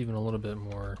something that's even a little bit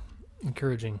more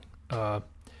encouraging.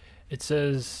 It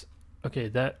says, okay,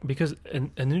 that because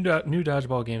a new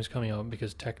dodgeball game is coming out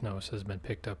because Technos has been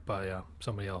picked up by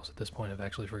somebody else at this point. I've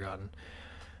actually forgotten.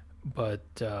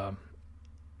 But there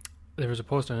was a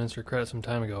post on Insert Credit some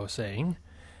time ago saying,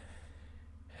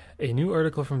 a new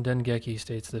article from Dengeki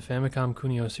states the Famicom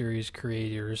Kunio series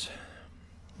creators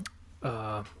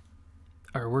are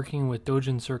working with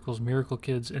Dojin Circle's Miracle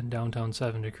Kids and Downtown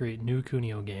 7 to create new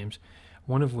Kunio games,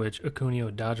 one of which, a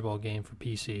Kunio dodgeball game for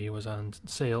PC, was on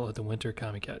sale at the Winter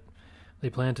Comiket. They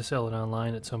plan to sell it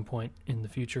online at some point in the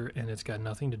future, and it's got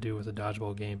nothing to do with the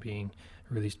dodgeball game being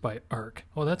released by Arc.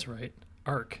 Oh, that's right.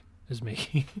 Arc is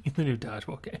making the new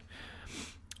dodgeball game.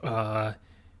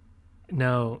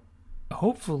 Now,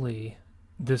 hopefully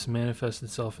this manifests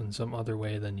itself in some other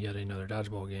way than yet another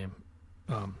dodgeball game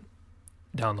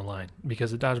down the line,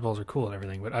 because the dodgeballs are cool and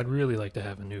everything, but I'd really like to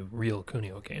have a new real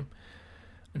Kunio game,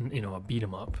 and a beat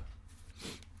 'em up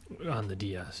on the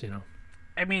DS.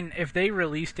 I mean, if they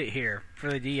released it here for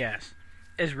the DS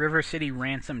as River City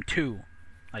Ransom 2,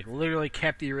 like literally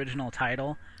kept the original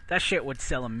title, that shit would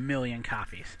sell 1 million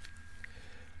copies.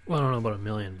 Well, I don't know about 1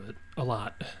 million, but a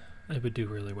lot. It would do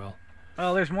really well.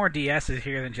 Well, there's more DSs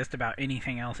here than just about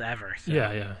anything else ever. So.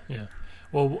 Yeah.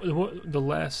 Well, the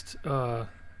last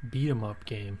beat 'em up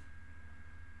game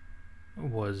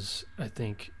was, I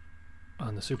think,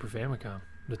 on the Super Famicom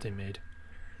that they made.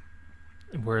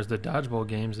 Whereas the dodgeball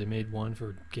games, they made one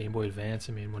for Game Boy Advance,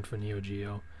 they made one for Neo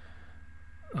Geo.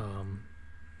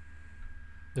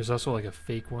 There's also like a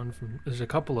fake one there's a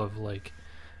couple of like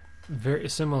very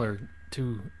similar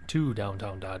to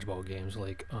Downtown dodgeball games,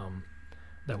 like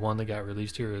that one that got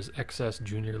released here is XS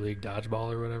Junior League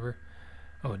Dodgeball or whatever.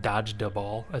 Oh, Dodge da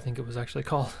Ball, I think it was actually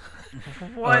called.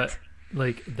 What?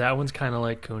 Like that one's kind of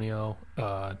like Kunio,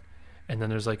 and then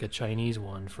there's like a Chinese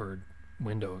one for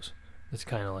Windows. It's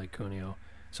kind of like Kunio.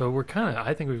 So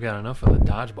I think we've got enough of the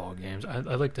dodgeball games. I'd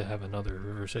like to have another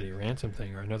River City Ransom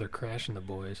thing or another Crash and the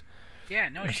Boys. Yeah,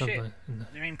 no shit.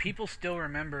 I mean, people still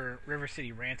remember River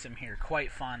City Ransom here quite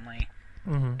fondly.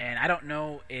 Mm-hmm. And I don't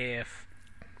know if,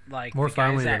 like... More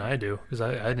fondly than I do, because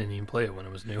I didn't even play it when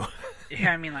it was new.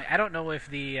 Yeah, I mean, like, I don't know if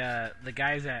the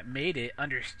guys that made it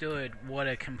understood what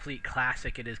a complete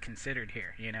classic it is considered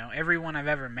here, Everyone I've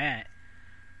ever met,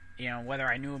 whether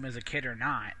I knew him as a kid or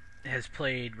not, has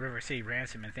played River City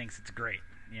Ransom and thinks it's great,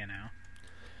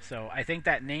 So I think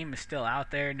that name is still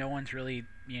out there. No one's really,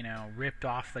 ripped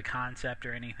off the concept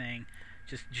or anything.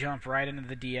 Just jump right into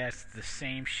the DS, the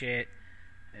same shit,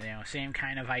 same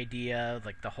kind of idea,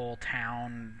 like the whole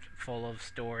town full of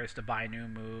stores to buy new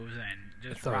moves and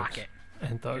just rock it.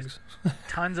 And thugs.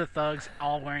 Tons of thugs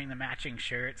all wearing the matching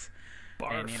shirts.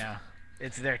 Barf. And,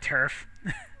 it's their turf.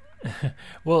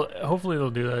 Well, hopefully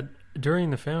they'll do that. During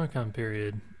the Famicom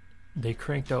period, they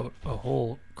cranked out a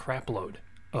whole crap load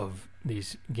of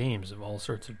these games of all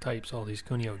sorts of types, all these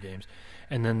Kunio games.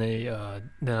 And then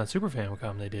then on Super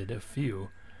Famicom they did a few,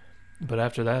 but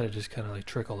after that it just kind of like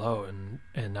trickled out,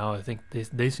 and now I think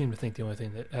they seem to think the only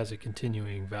thing that has a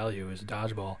continuing value is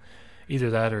dodgeball. Either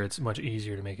that or it's much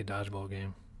easier to make a dodgeball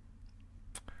game.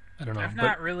 I don't know. I've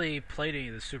not really played any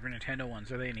of the Super Nintendo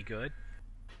ones. Are they any good?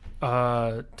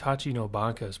 Tachi no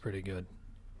Banka is pretty good.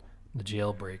 The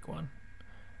jailbreak one.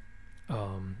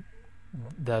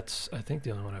 That's, I think,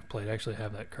 the only one I've played. I actually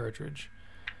have that cartridge.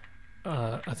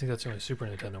 I think that's the only Super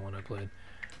Nintendo one I played.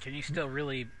 Can you still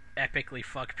really epically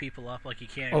fuck people up like you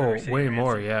can't. Oh, ever way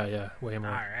more. Yeah, way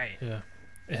more. All right. Yeah,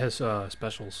 it has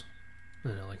specials,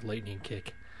 like lightning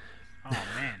kick. Oh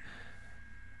man.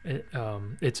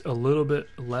 It's a little bit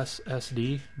less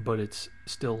SD, but it's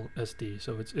still SD,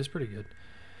 so it's pretty good.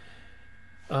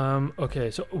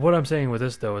 Okay, so what I'm saying with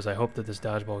this though is I hope that this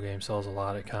dodgeball game sells a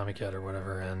lot at Comic Cat or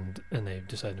whatever, and they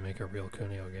decide to make a real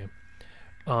Kunio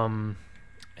game.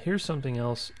 Here's something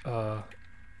else. A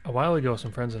while ago,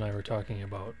 some friends and I were talking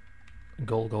about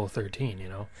Golgo 13,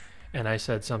 and I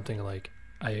said something like,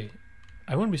 I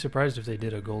wouldn't be surprised if they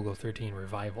did a Golgo 13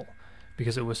 revival,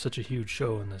 because it was such a huge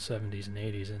show in the 70s and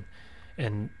 80s,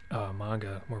 and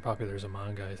manga, more popular as a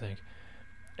manga, I think,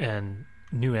 and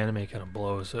new anime kind of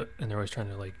blows, and they're always trying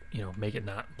to make it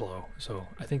not blow, so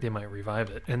I think they might revive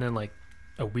it. And then like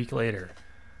a week later,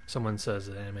 someone says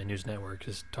that Anime News Network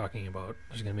is talking about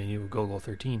there's going to be a new Golgo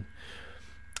 13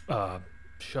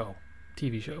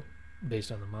 TV show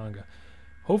based on the manga.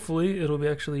 Hopefully it'll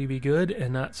actually be good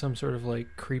and not some sort of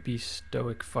like creepy,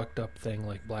 stoic, fucked up thing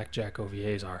like Blackjack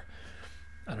OVAs are.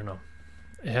 I don't know.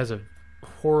 It has a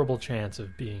horrible chance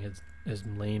of being as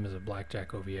lame as a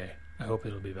Blackjack OVA. I hope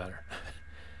it'll be better.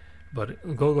 But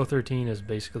Golgo 13 is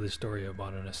basically the story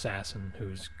about an assassin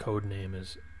whose code name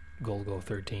is Golgo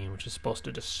 13, which is supposed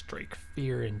to just strike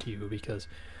fear into you because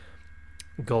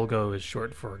Golgo is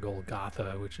short for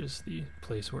Golgotha, which is the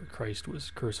place where Christ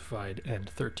was crucified, and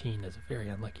 13 is a very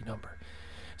unlucky number.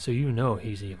 So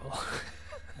he's evil.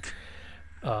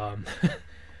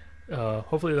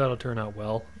 Hopefully that'll turn out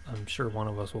well. I'm sure one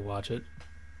of us will watch it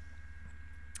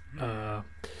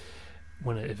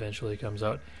when it eventually comes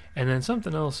out. And then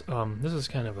something else, this is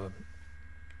kind of a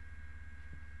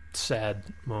sad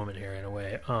moment here in a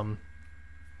way. On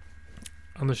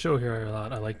the show here a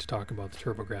lot, I like to talk about the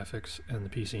TurboGrafx and the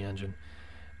PC Engine.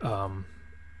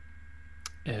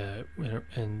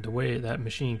 And the way that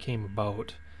machine came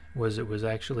about was it was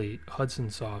actually Hudson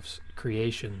Soft's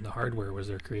creation. The hardware was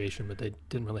their creation, but they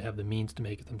didn't really have the means to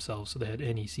make it themselves, so they had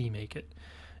NEC make it.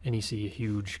 NEC, a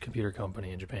huge computer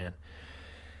company in Japan.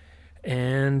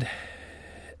 And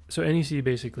so NEC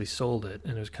basically sold it,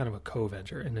 and it was kind of a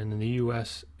co-venture. And then in the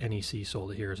U.S., NEC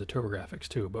sold it here as a TurboGrafx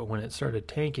too. But when it started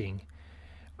tanking,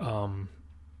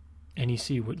 NEC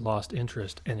lost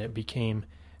interest, and it became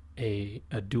a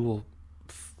dual.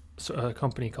 So a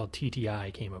company called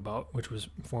TTI came about, which was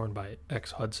formed by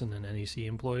ex-Hudson and NEC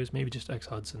employees, maybe just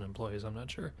ex-Hudson employees, I'm not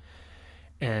sure.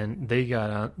 And they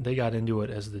got into it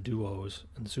as the duos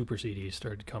and the Super CDs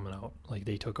started coming out, like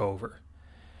they took over.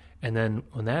 And then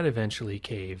when that eventually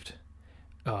caved,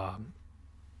 and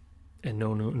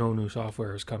no new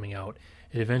software was coming out,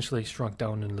 it eventually shrunk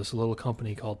down into this little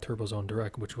company called TurboZone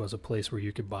Direct, which was a place where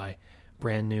you could buy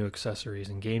brand new accessories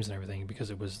and games and everything,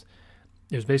 because it was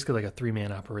basically like a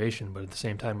three-man operation, but at the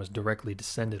same time was directly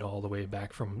descended all the way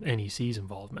back from NEC's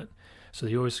involvement. So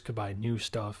you always could buy new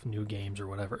stuff, new games or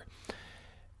whatever.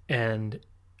 And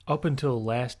up until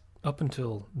last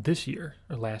year,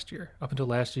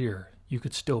 you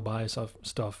could still buy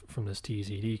stuff from this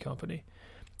TZD company,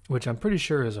 which I'm pretty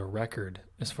sure is a record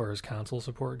as far as console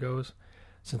support goes.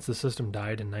 Since the system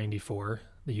died in '94,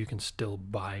 that you can still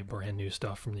buy brand new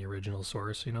stuff from the original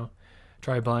source.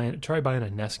 Try buying a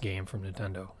NES game from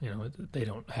Nintendo. They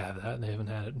don't have that. They haven't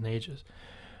had it in ages.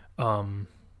 And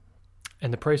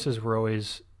the prices were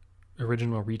always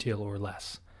original retail or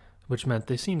less, which meant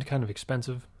they seemed kind of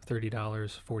expensive, $30,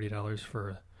 $40 for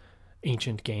an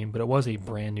ancient game, but it was a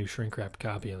brand new shrink-wrapped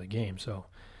copy of the game, so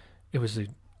it was a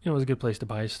good place to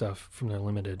buy stuff from their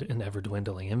limited and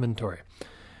ever-dwindling inventory.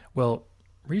 Well,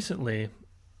 recently,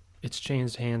 it's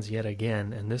changed hands yet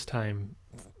again, and this time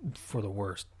for the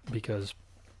worst, because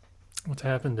what's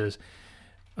happened is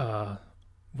what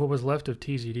was left of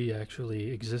TZD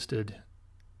actually existed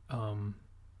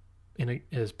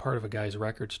as part of a guy's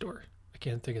record store. I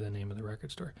can't think of the name of the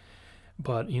record store,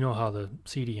 but you know how the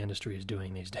CD industry is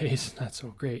doing these days. Not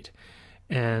so great.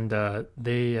 And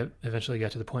they eventually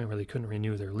got to the point where they couldn't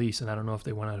renew their lease, and I don't know if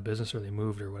they went out of business or they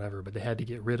moved or whatever, but they had to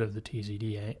get rid of the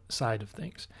TZD side of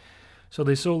things. So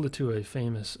they sold it to a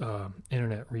famous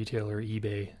internet retailer,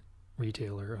 eBay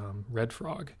retailer, Red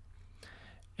Frog.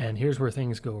 And here's where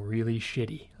things go really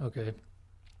shitty, okay?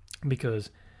 Because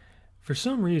for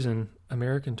some reason,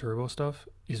 American Turbo stuff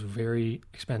is very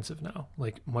expensive now,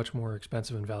 like much more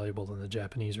expensive and valuable than the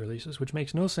Japanese releases, which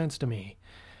makes no sense to me.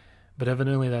 But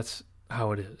evidently that's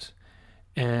how it is.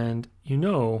 And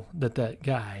that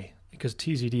guy, because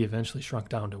TZD eventually shrunk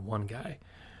down to one guy,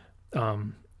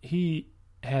 he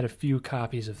had a few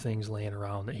copies of things laying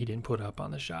around that he didn't put up on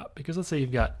the shop. Because let's say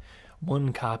you've got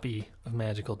one copy of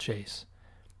Magical Chase,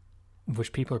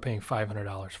 which people are paying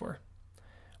 $500 for.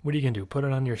 what are you gonna do? Put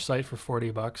it on your site for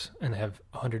 $40 and have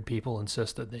 100 people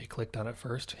insist that they clicked on it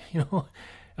first?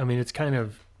 I mean, it's kind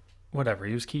of whatever.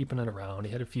 He was keeping it around.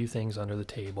 He had a few things under the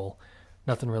table.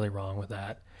 Nothing really wrong with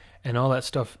that. And all that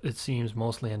stuff, it seems,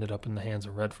 mostly ended up in the hands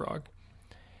of Red Frog.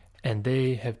 And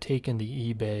they have taken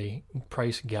the eBay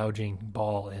price gouging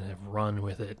ball and have run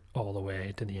with it all the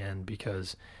way to the end,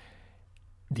 because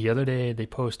the other day they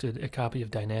posted a copy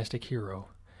of Dynastic Hero,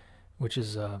 which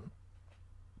is a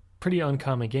pretty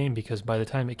uncommon game because by the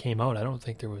time it came out, I don't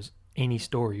think there was any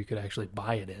store you could actually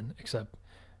buy it in except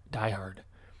Die Hard.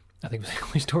 I think it was the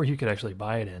only store you could actually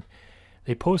buy it in.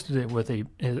 They posted it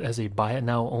as a buy it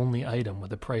now only item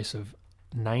with a price of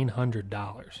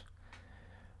 $900.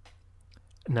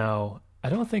 Now, I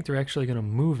don't think they're actually going to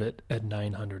move it at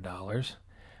 $900,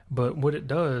 but what it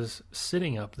does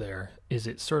sitting up there is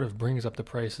it sort of brings up the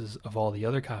prices of all the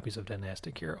other copies of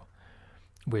Dynastic Hero,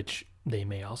 which they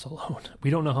may also loan. We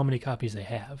don't know how many copies they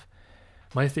have.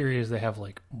 My theory is they have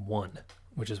like one,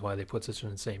 which is why they put such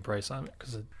an insane price on it,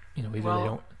 because either they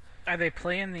don't. Are they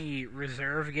playing the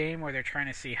reserve game where they're trying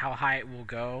to see how high it will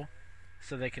go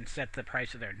so they can set the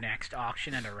price of their next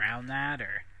auction at around that,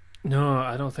 or? No,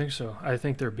 I don't think so. I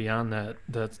think they're beyond that.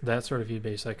 That sort of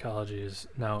eBay psychology is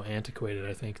now antiquated.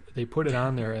 I think they put it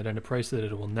on there at a price that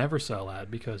it will never sell at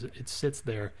because it sits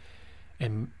there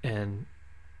and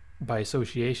by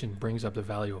association brings up the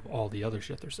value of all the other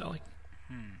shit they're selling.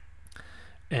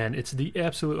 And it's the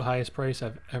absolute highest price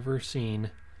I've ever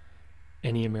seen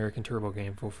any American Turbo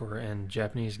game for, and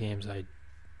Japanese games, I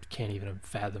can't even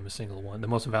fathom a single one. The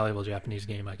most valuable Japanese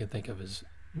game I can think of is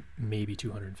maybe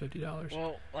 $250.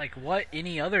 Well, like what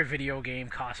any other video game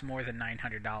costs more than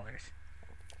 $900?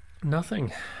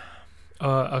 Nothing.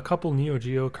 A couple Neo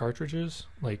Geo cartridges,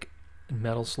 like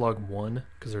Metal Slug 1,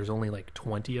 because there's only like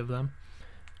 20 of them,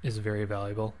 is very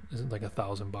valuable. Is it like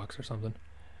 $1,000 or something?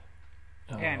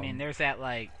 Yeah, I mean, there's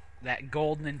that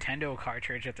gold Nintendo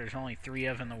cartridge that there's only 3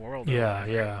 of in the world.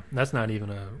 Yeah. That's not even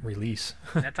a release.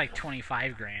 That's like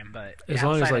 $25,000, but as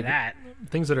long as like that,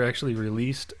 things that are actually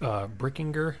released,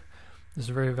 Brickinger is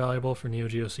very valuable for Neo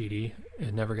Geo CD.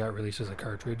 It never got released as a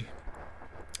cartridge,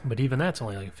 but even that's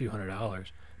only like a few $100,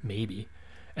 maybe.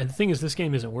 And the thing is, this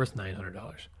game isn't worth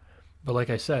 $900. But like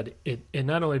I said, it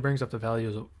not only brings up the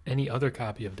values of any other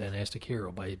copy of Dynastic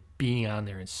Hero by being on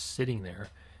there and sitting there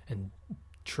and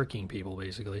tricking people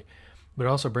basically, but it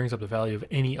also brings up the value of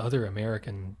any other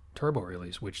American Turbo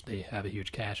release, which they have a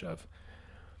huge cache of.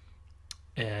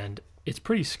 And it's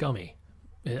pretty scummy,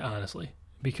 honestly,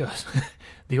 because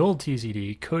the old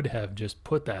TZD could have just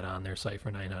put that on their site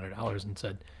for $900 and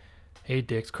said, hey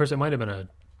dicks. Of course, it might have been a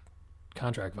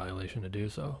contract violation to do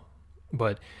so,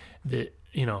 but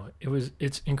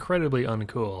it's incredibly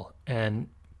uncool. And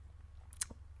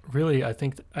really, I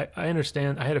think I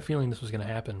understand. I had a feeling this was going to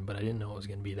happen, but I didn't know it was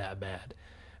going to be that bad,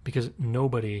 because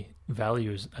nobody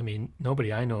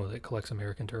I know that collects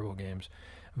American Turbo games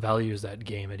values that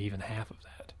game at even half of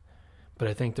that. But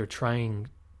I think they're trying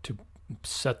to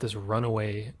set this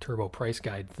runaway Turbo price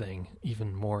guide thing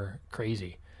even more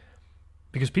crazy,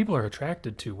 because people are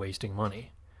attracted to wasting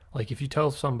money. Like if you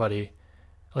tell somebody,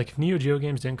 like if Neo Geo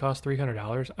games didn't cost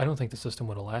 $300, I don't think the system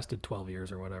would have lasted 12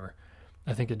 years or whatever.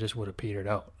 I think it just would have petered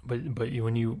out. But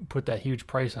when you put that huge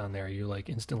price on there, you like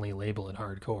instantly label it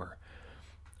hardcore.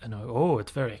 And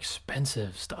it's very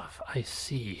expensive stuff. I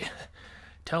see.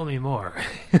 Tell me more.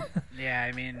 Yeah,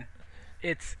 I mean,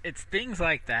 it's things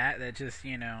like that just,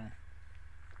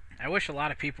 I wish a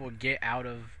lot of people would get out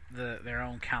of their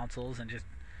own consoles and just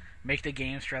make the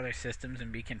games for other systems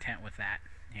and be content with that,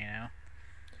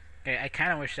 I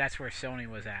kind of wish that's where Sony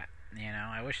was at.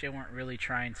 I wish they weren't really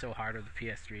trying so hard with the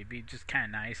PS3. It'd be just kind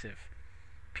of nice if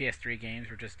PS3 games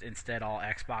were just instead all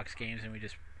Xbox games and we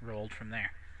just rolled from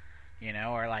there.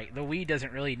 Or like the Wii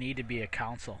doesn't really need to be a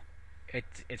console.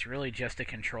 It's really just a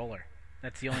controller.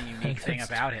 That's the only unique thing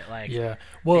about it. Like, yeah,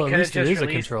 well, at least it is released... a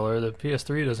controller. The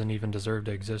PS3 doesn't even deserve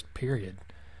to exist. Period.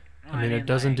 I mean, it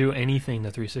doesn't do anything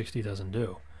the 360 doesn't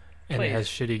do, and it has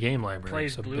shitty game library.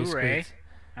 Plays so Blu-ray.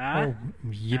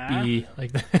 Yippee!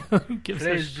 Like that. Who gives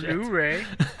a shit? Blu-ray.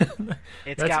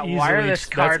 It's got wireless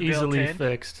card built in. That's easily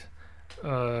fixed. It's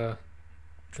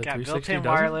got built-in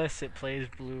wireless. It plays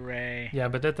Blu-ray. Yeah,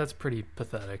 but that's pretty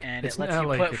pathetic. And it lets you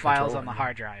put files on the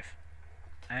hard drive.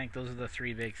 I think those are the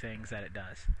 3 big things that it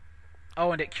does.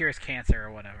 Oh, and it cures cancer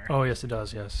or whatever. Oh, yes, it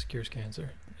does. Yes, cures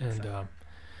cancer and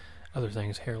other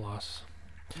things, hair loss.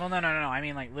 Well, no. I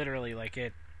mean, like literally, like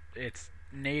its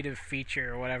native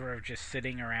feature or whatever of just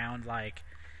sitting around, like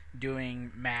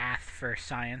doing math for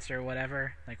science or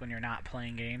whatever. Like when you're not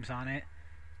playing games on it.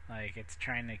 Like it's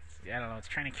trying to, I don't know, it's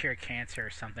trying to cure cancer or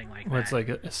something like that. It's like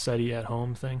a SETI at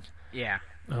home thing. Yeah.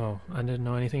 Oh, I didn't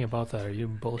know anything about that. Are you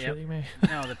bullshitting me?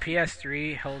 No, the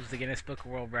PS3 holds the Guinness Book of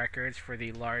World Records for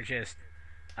the largest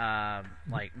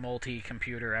like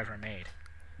multi-computer ever made,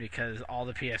 because all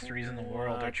the PS3s in the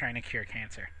world are trying to cure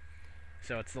cancer.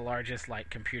 So it's the largest like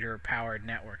computer-powered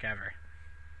network ever.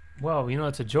 Well,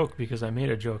 it's a joke because I made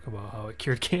a joke about how it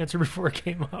cured cancer before it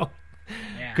came out.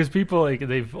 Yeah. Because people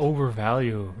they've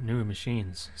overvalue new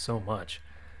machines so much.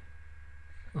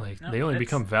 They only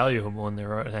become valuable when they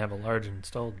have a large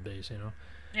installed base,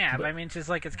 Yeah, but I mean, it's just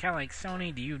like, it's kind of like,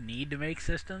 Sony, do you need to make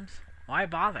systems? Why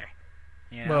bother?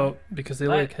 Well, because they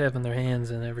like having their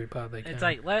hands in every pot they can. It's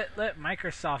like, let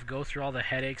Microsoft go through all the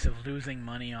headaches of losing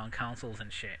money on consoles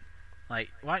and shit. Like,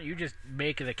 why don't you just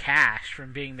make the cash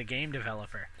from being the game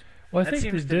developer? Well, that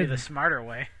seems to be the smarter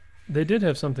way. They did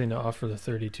have something to offer the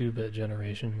 32-bit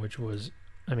generation, which was,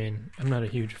 I mean, I'm not a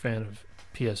huge fan of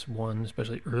PS1,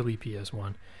 especially early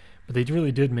PS1, but they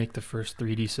really did make the first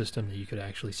 3D system that you could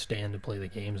actually stand to play the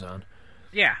games on.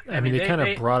 Yeah, I mean, they kind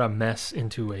of brought a mess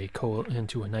into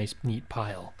a nice, neat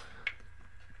pile.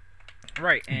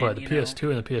 Right, but the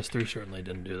PS2 and the PS3 certainly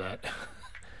didn't do that.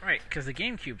 Right, because the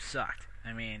GameCube sucked.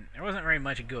 I mean, there wasn't very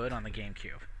much good on the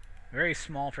GameCube. A very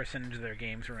small percentage of their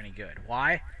games were any good.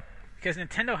 Why? Because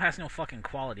Nintendo has no fucking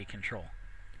quality control.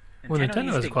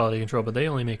 Nintendo has quality control, but they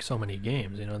only make so many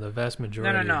games. The vast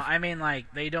majority. No. I mean,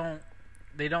 like, they don't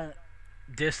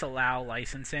disallow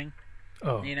licensing.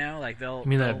 Oh. Like they'll. You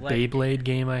mean that Beyblade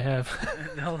game I have?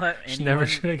 They'll let anyone never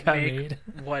should have got made.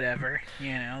 Whatever.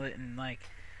 And like,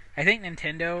 I think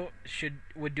Nintendo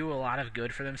would do a lot of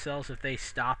good for themselves if they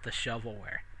stopped the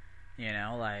shovelware.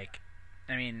 Like,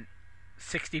 I mean,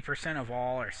 60% of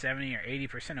all, or 70 or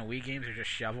 80% of Wii games are just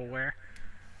shovelware.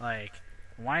 Like,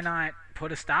 why not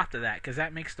put a stop to that? Because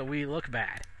that makes the Wii look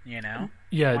bad. Yeah,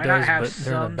 why it does, but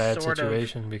they're in a bad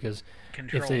situation because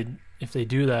control. if they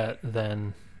do that,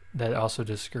 then that also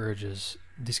discourages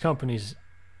these companies.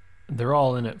 They're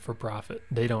all in it for profit.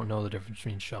 They don't know the difference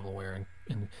between shovelware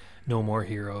and No More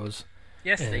Heroes.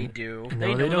 Yes, they do.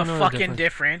 No, they know the fucking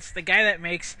difference. The guy that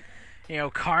makes,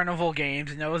 Carnival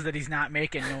games knows that he's not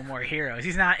making No More Heroes.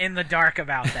 He's not in the dark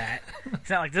about that. It's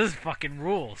not like, this is fucking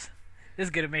rules. This is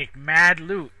gonna make mad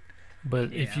loot.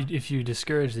 But if you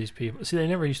discourage these people, see, they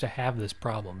never used to have this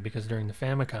problem because during the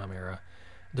Famicom era,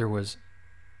 there was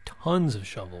tons of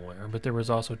shovelware, but there was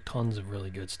also tons of really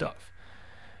good stuff.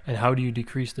 And how do you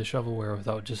decrease the shovelware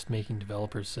without just making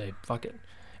developers say, fuck it?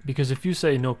 Because if you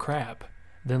say no crap,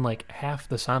 then like half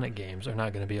the Sonic games are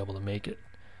not going to be able to make it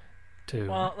to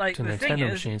Nintendo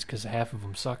machines because half of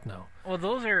them suck now. Well,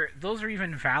 those are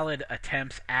even valid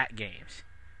attempts at games.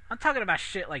 I'm talking about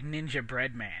shit like Ninja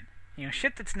Breadman.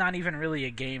 Shit that's not even really a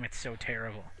game, it's so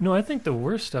terrible. No, I think the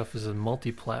worst stuff is the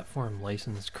multi-platform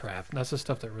licensed crap. That's the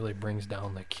stuff that really brings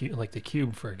down the cube, like the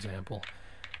Cube, for example.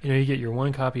 You get your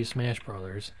one copy of Smash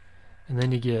Brothers, and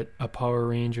then you get a Power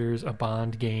Rangers, a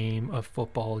Bond game, a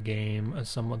football game,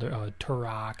 some other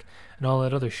Turok, and all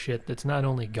that other shit that's not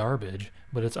only garbage,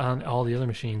 but it's on all the other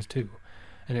machines too,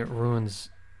 and it ruins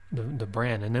the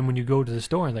brand. And then when you go to the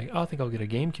store and think, oh, I think I'll get a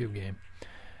GameCube game.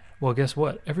 Well, guess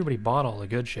what? Everybody bought all the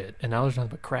good shit, and now there's nothing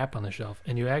but crap on the shelf.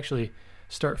 And you actually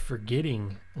start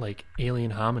forgetting, like,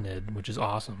 Alien Hominid, which is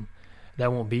awesome.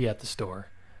 That won't be at the store.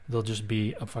 There'll just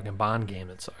be a fucking Bond game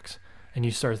that sucks. And you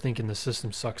start thinking the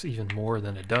system sucks even more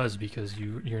than it does because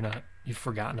you've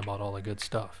forgotten about all the good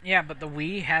stuff. Yeah, but the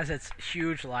Wii has its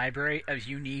huge library of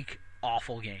unique,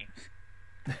 awful games,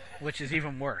 which is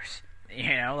even worse.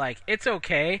 Like, it's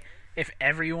okay if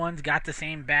everyone's got the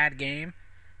same bad game,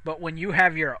 but when you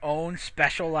have your own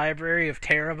special library of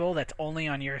terrible that's only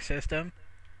on your system,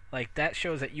 like, that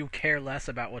shows that you care less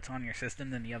about what's on your system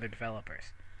than the other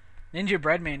developers. Ninja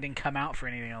Breadman didn't come out for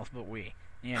anything else but Wii.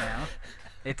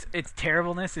 Its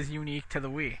terribleness is unique to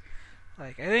the Wii.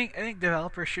 Like, I think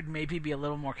developers should maybe be a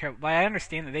little more careful. But I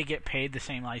understand that they get paid the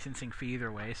same licensing fee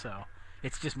either way, so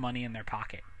it's just money in their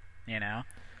pocket.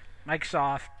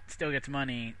 Microsoft still gets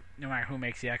money no matter who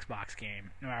makes the Xbox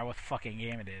game, no matter what fucking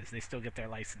game it is. They still get their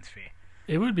license fee.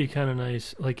 It would be kind of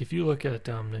nice, like if you look at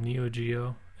the Neo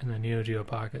Geo and the Neo Geo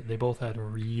Pocket, they both had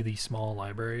really small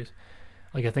libraries.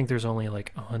 Like, I think there's only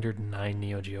like 109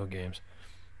 Neo Geo games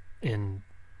in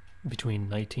between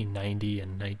 1990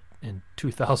 and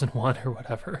 2001 or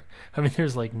whatever. I mean,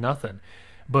 there's like nothing.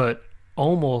 But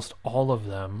almost all of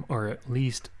them are at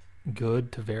least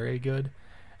good to very good,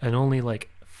 and only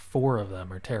like 4 of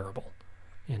them are terrible.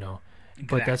 Exactly.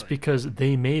 But that's because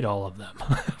they made all of them.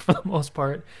 For the most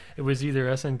part, it was either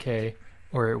SNK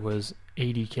or it was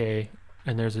ADK,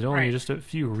 and there's only just a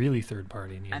few really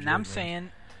third-party Neo Geo And I'm games.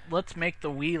 saying, let's make the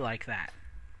Wii like that.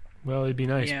 Well, it'd be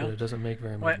nice, but it doesn't make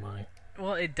very much money.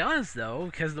 Well, it does though,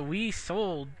 because the Wii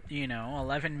sold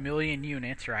 11 million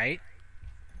units, right?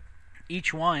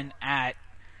 Each one at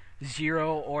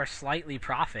zero or slightly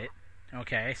profit.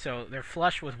 Okay, so they're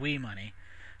flush with Wii money.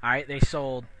 All right, they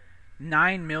sold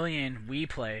 9 million Wii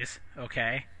plays.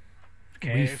 Okay,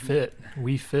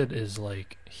 Wii Fit is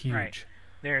like huge. Right.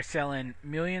 They're selling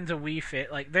millions of Wii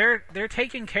Fit. Like they're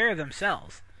taking care of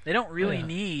themselves. They don't really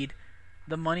need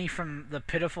the money from the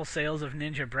pitiful sales of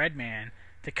Ninja Breadman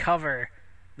to cover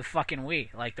the fucking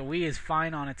Wii. Like the Wii is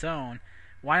fine on its own.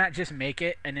 Why not just make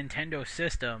it a Nintendo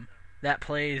system that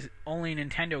plays only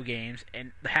Nintendo games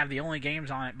and have the only games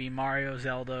on it be Mario,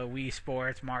 Zelda, Wii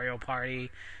Sports, Mario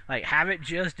Party? Like have it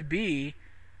just be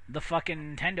the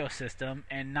fucking Nintendo system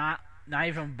and not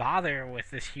even bother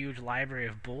with this huge library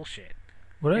of bullshit.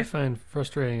 What I find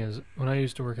frustrating is when I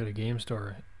used to work at a game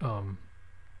store,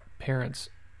 parents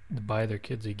buy their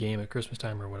kids a game at Christmas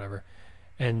time or whatever,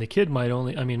 and the kid might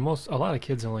only, a lot of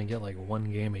kids only get like one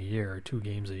game a year or 2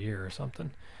 games a year or something.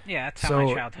 Yeah, that's how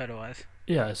my childhood was.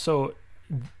 Yeah, so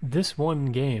this one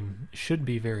game should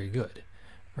be very good,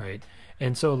 right?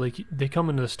 And so like they come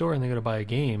into the store and they go to buy a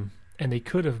game, and they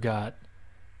could have got,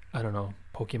 I don't know,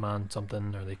 Pokemon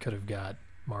something, or they could have got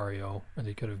Mario, or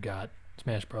they could have got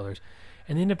Smash Brothers,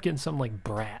 and they end up getting something like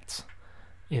Bratz,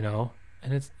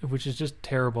 and which is just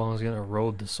terrible and is going to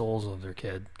erode the souls of their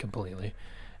kid completely.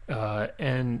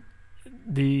 And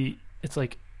it's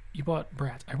like, you bought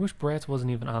Bratz. I wish Bratz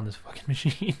wasn't even on this fucking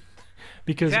machine,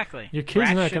 because exactly. Your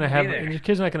kid's not going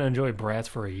to enjoy Bratz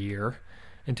for a year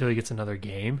until he gets another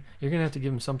game. You're going to have to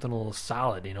give him something a little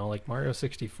solid, like Mario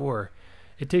 64.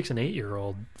 It takes an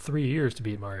 8-year-old 3 years to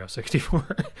beat Mario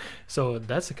 64. So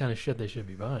that's the kind of shit they should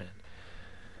be buying.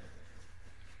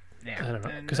 Yeah, I don't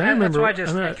know. Because I remember,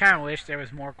 that's why I kind of wish there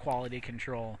was more quality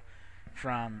control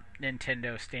from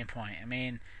Nintendo's standpoint. I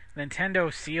mean,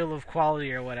 Nintendo seal of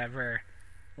quality or whatever,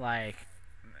 like,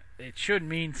 it should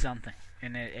mean something.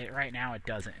 And it right now it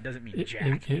doesn't. It doesn't mean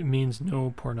jack. It means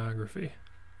no pornography.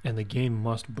 And the game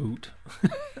must boot.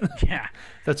 Yeah.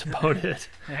 That's about it.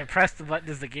 And I press the button,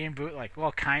 does the game boot? Like,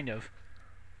 well, kind of.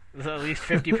 Is it at least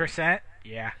 50%?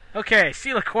 Yeah. Okay,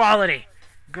 seal of quality.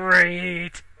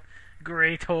 Great.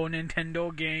 Great whole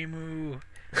Nintendo game. Ooh.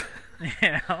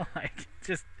 Like,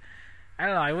 just, I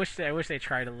don't know. I wish they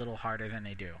tried a little harder than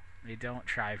they do. They don't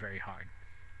try very hard.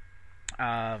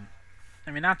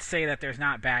 Not to say that there's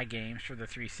not bad games for the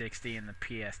 360 and the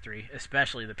PS3,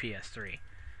 especially the PS3.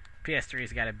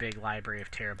 PS3's got a big library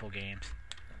of terrible games.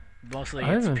 Mostly,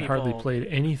 I haven't hardly played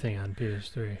anything on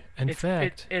PS3. In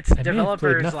fact, it's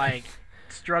developers like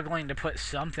struggling to put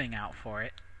something out for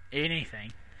it.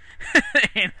 Anything.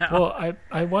 Well,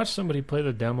 I watched somebody play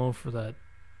the demo for that.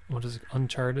 What is it,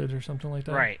 Uncharted or something like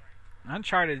that? Right.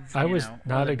 Uncharted. I was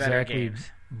not exactly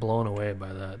blown away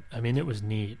by that. It was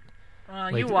neat.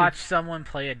 Well, you watch someone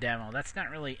play a demo. That's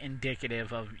not really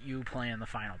indicative of you playing the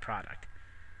final product.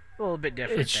 A little bit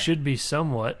different. It should be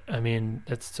somewhat.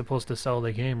 It's supposed to sell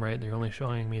the game, right? They're only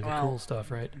showing me the cool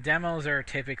stuff, right? Demos are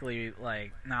typically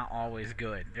not always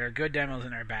good. There are good demos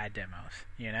and there are bad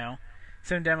demos.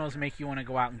 Some demos make you want to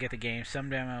go out and get the game. Some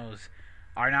demos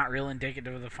are not real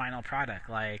indicative of the final product.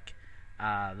 Like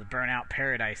the Burnout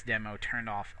Paradise demo turned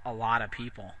off a lot of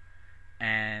people,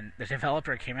 and the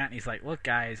developer came out and he's like, "Look,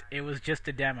 guys, it was just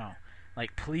a demo.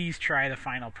 Like, please try the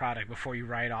final product before you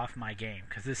write off my game,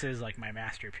 because this is, my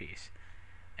masterpiece."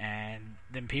 And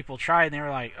then people tried, and they were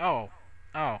like, oh,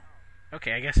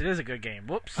 okay, I guess it is a good game.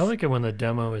 Whoops. I like it when the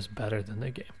demo is better than the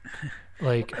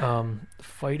game.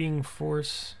 Fighting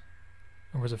Force,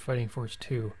 or was it Fighting Force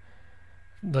 2?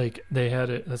 They had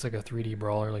it, that's like a 3D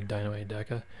brawler, like Dynamite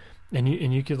Deca. And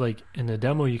you could, in the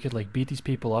demo, you could, beat these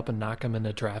people up and knock them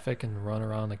into traffic and run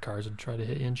around the cars and try to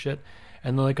hit you and shit.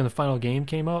 And then, when the final game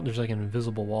came out, there's, an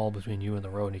invisible wall between you and the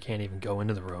road, and you can't even go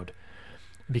into the road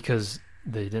because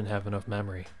they didn't have enough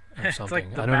memory or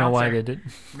something. I don't know why they did.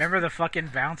 Remember the fucking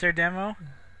Bouncer demo?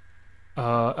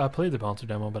 I played the Bouncer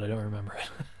demo, but I don't remember it.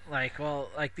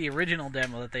 The original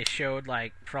demo that they showed,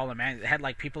 for all the man, it had,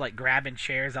 people, grabbing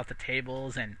chairs off the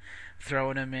tables and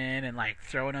throwing them in and,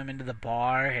 throwing them into the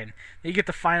bar. And you get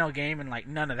the final game and,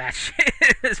 none of that shit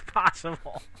is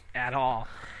possible at all.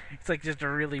 It's just a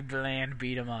really bland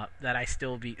beat 'em up that I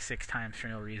still beat 6 times for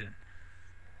no reason.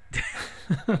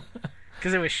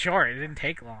 Because it was short. It didn't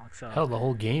take long. So hell, the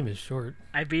whole game is short.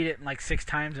 I beat it 6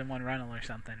 times in one run or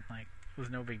something. It was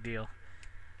no big deal.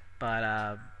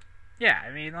 But, yeah,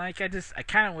 I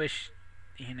kind of wish,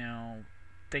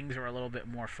 things were a little bit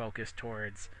more focused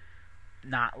towards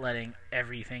not letting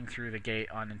everything through the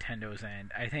gate on Nintendo's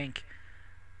end. I think,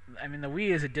 the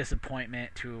Wii is a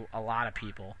disappointment to a lot of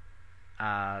people.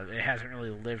 it hasn't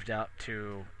really lived up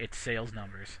to its sales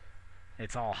numbers.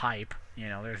 It's all hype.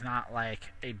 There's not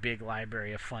like a big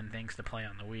library of fun things to play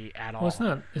on the Wii at all.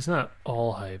 Well, it's not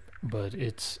all hype, but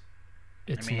it's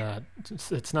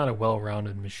not a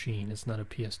well-rounded machine. It's not a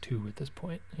PS2 at this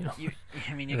point, or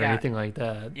anything like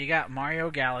that. You got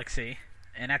Mario Galaxy,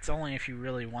 and that's only if you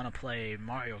really want to play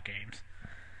Mario games.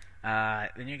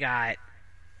 Then you got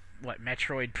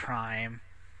Metroid Prime.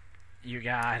 You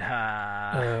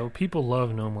got people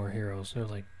love No More Heroes. They're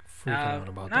like freaking out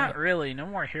about that. Not really. No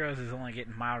More Heroes is only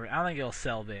getting mild. I don't think it'll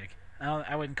sell big.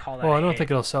 I wouldn't call that. Well, I don't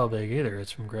think it'll sell big either.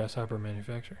 It's from Grasshopper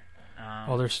Manufacturer.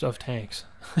 All their stuff tanks,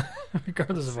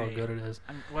 regardless of how good it is.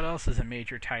 What else is a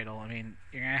major title? I mean,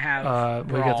 you're gonna have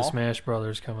we got the Smash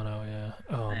Brothers coming out. Yeah,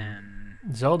 and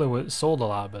Zelda sold a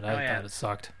lot, but I thought it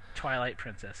sucked. Twilight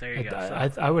Princess. There you go.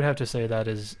 I would have to say that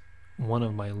is one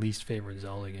of my least favorite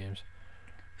Zelda games.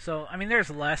 So I mean,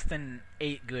 there's less than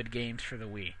 8 good games for the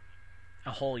Wii.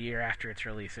 A whole year after its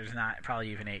release, there's not probably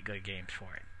even 8 good games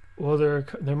for it. Well, there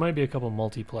might be a couple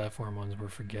multi-platform ones we're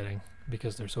forgetting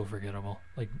because they're so forgettable.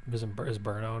 Like, is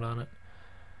Burnout on it?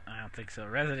 I don't think so.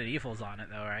 Resident Evil's on it,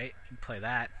 though, right? You can play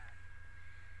that.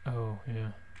 Oh,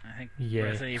 yeah. I think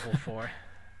Resident Evil 4.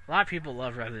 A lot of people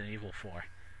love Resident Evil 4.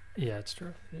 Yeah, it's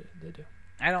true. They do.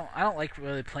 I don't like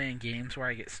really playing games where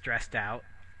I get stressed out,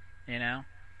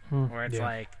 Where it's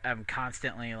like, I'm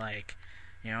constantly like,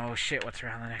 oh shit, what's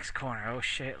around the next corner? Oh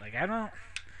shit. Like,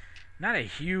 not a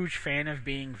huge fan of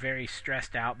being very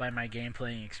stressed out by my game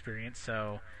playing experience,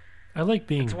 so I like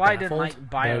being that's why baffled, I didn't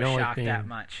like BioShock like that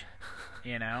much.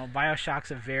 BioShock's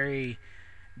a very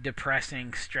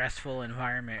depressing, stressful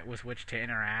environment with which to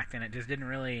interact, and it just didn't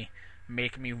really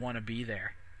make me want to be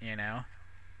there,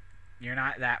 You're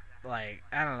not that, like,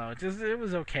 I don't know, it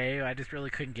was okay. I just really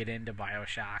couldn't get into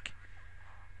BioShock,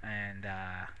 and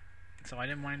so I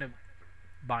didn't wind up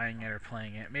buying it or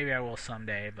playing it. Maybe I will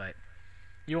someday, but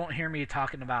you won't hear me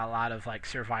talking about a lot of like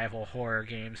survival horror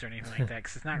games or anything like that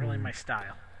because it's not really my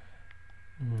style.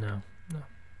 No.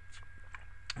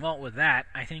 Well, with that,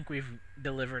 I think we've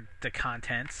delivered the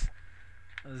contents.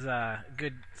 It was a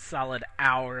good solid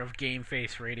hour of Game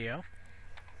Face Radio,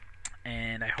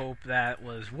 and I hope that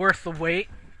was worth the wait.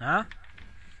 Huh?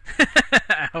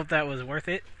 I hope that was worth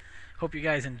it. Hope you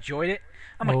guys enjoyed it.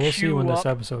 We'll see when this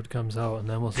episode comes out, and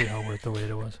then we'll see how worth the wait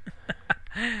it was.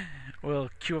 We'll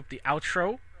cue up the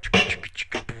outro.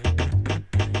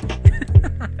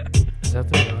 Is that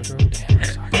the outro? Damn, it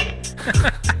sucks.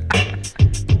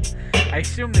 I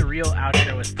assume the real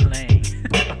outro is playing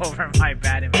over my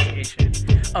bad imitation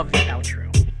of the outro.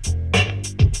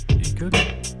 It could be.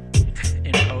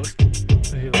 In post?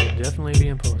 It will definitely be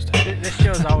in post. This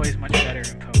show is always much better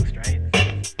in post, right?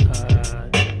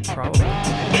 Probably.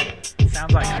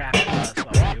 Sounds like crap to us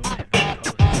while we're doing it, but in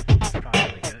post, it's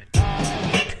probably good.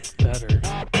 Better.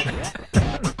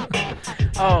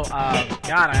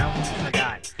 God, I almost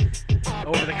forgot.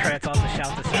 Over the credits, I'll have to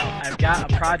shout this out. I've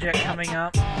got a project coming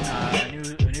up, a new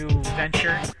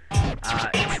venture. It's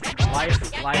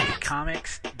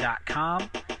lifelikecomics.com.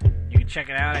 You can check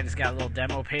it out. I just got a little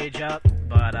demo page up,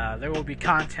 but there will be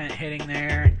content hitting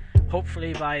there,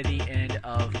 hopefully by the end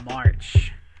of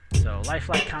March. So,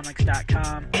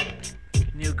 lifelikecomics.com,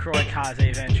 new Croy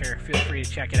Kaze venture. Feel free to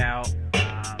check it out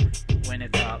when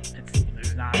it's up.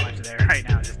 There's not much there right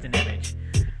now, just an image.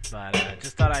 But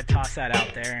just thought I'd toss that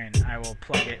out there, and I will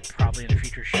plug it probably in a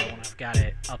future show when I've got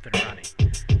it up and running.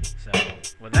 So,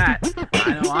 with that,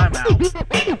 I know I'm out.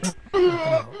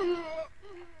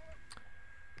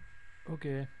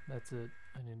 Okay, that's it.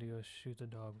 I need to go shoot the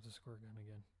dog with the squirt gun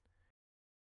again.